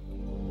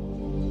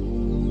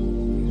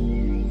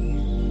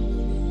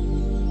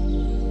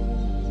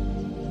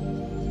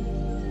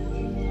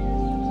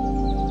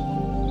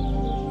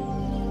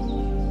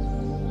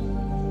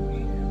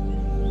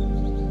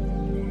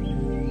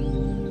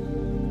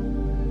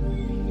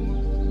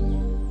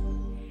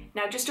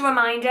 Now, just a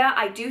reminder,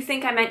 I do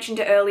think I mentioned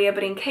it earlier,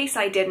 but in case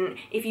I didn't,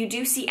 if you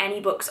do see any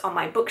books on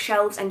my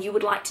bookshelves and you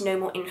would like to know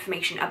more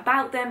information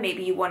about them,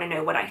 maybe you want to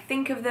know what I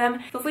think of them,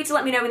 feel free to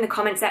let me know in the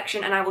comment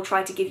section and I will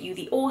try to give you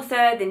the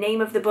author, the name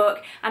of the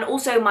book, and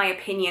also my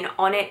opinion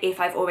on it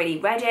if I've already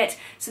read it,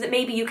 so that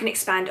maybe you can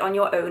expand on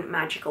your own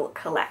magical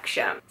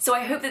collection. So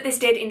I hope that this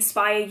did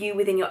inspire you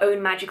within your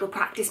own magical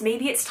practice.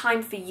 Maybe it's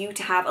time for you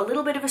to have a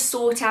little bit of a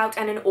sort out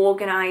and an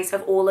organise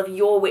of all of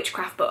your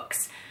witchcraft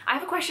books. I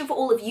have a question for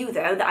all of you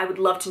though that I would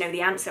love to know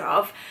the answer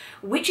of.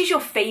 Which is your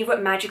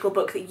favourite magical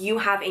book that you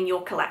have in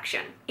your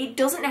collection? It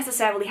doesn't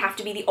necessarily have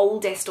to be the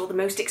oldest or the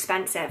most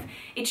expensive.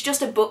 It's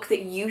just a book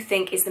that you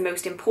think is the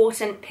most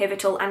important,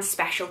 pivotal and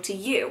special to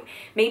you.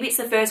 Maybe it's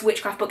the first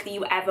witchcraft book that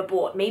you ever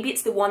bought. Maybe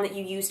it's the one that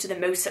you used to the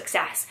most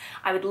success.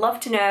 I would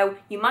love to know.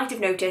 You might have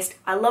noticed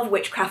I love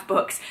witchcraft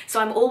books, so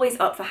I'm always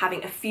up for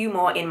having a few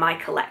more in my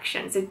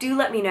collection. So do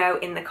let me know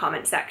in the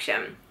comment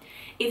section.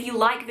 If you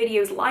like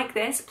videos like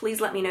this, please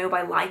let me know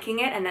by liking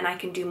it and then I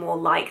can do more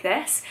like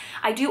this.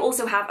 I do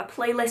also have a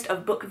playlist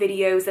of book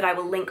videos that I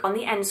will link on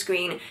the end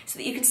screen so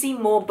that you can see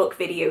more book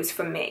videos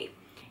from me.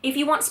 If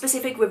you want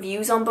specific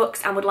reviews on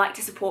books and would like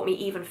to support me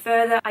even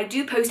further, I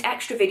do post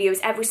extra videos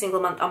every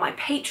single month on my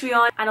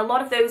Patreon, and a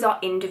lot of those are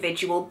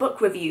individual book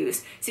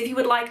reviews. So if you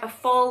would like a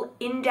full,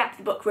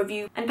 in-depth book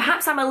review, and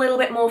perhaps I'm a little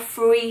bit more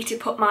free to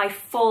put my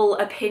full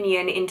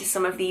opinion into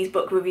some of these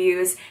book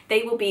reviews,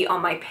 they will be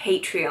on my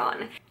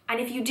Patreon. And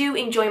if you do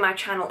enjoy my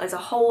channel as a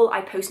whole, I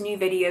post new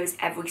videos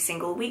every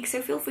single week,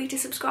 so feel free to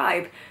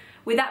subscribe.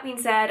 With that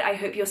being said, I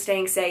hope you're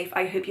staying safe,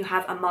 I hope you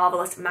have a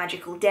marvellous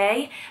magical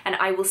day, and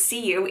I will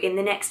see you in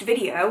the next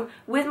video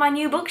with my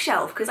new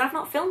bookshelf, because I've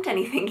not filmed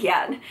anything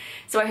yet.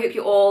 So I hope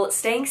you're all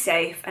staying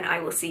safe, and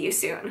I will see you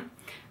soon.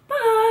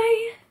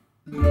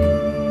 Bye!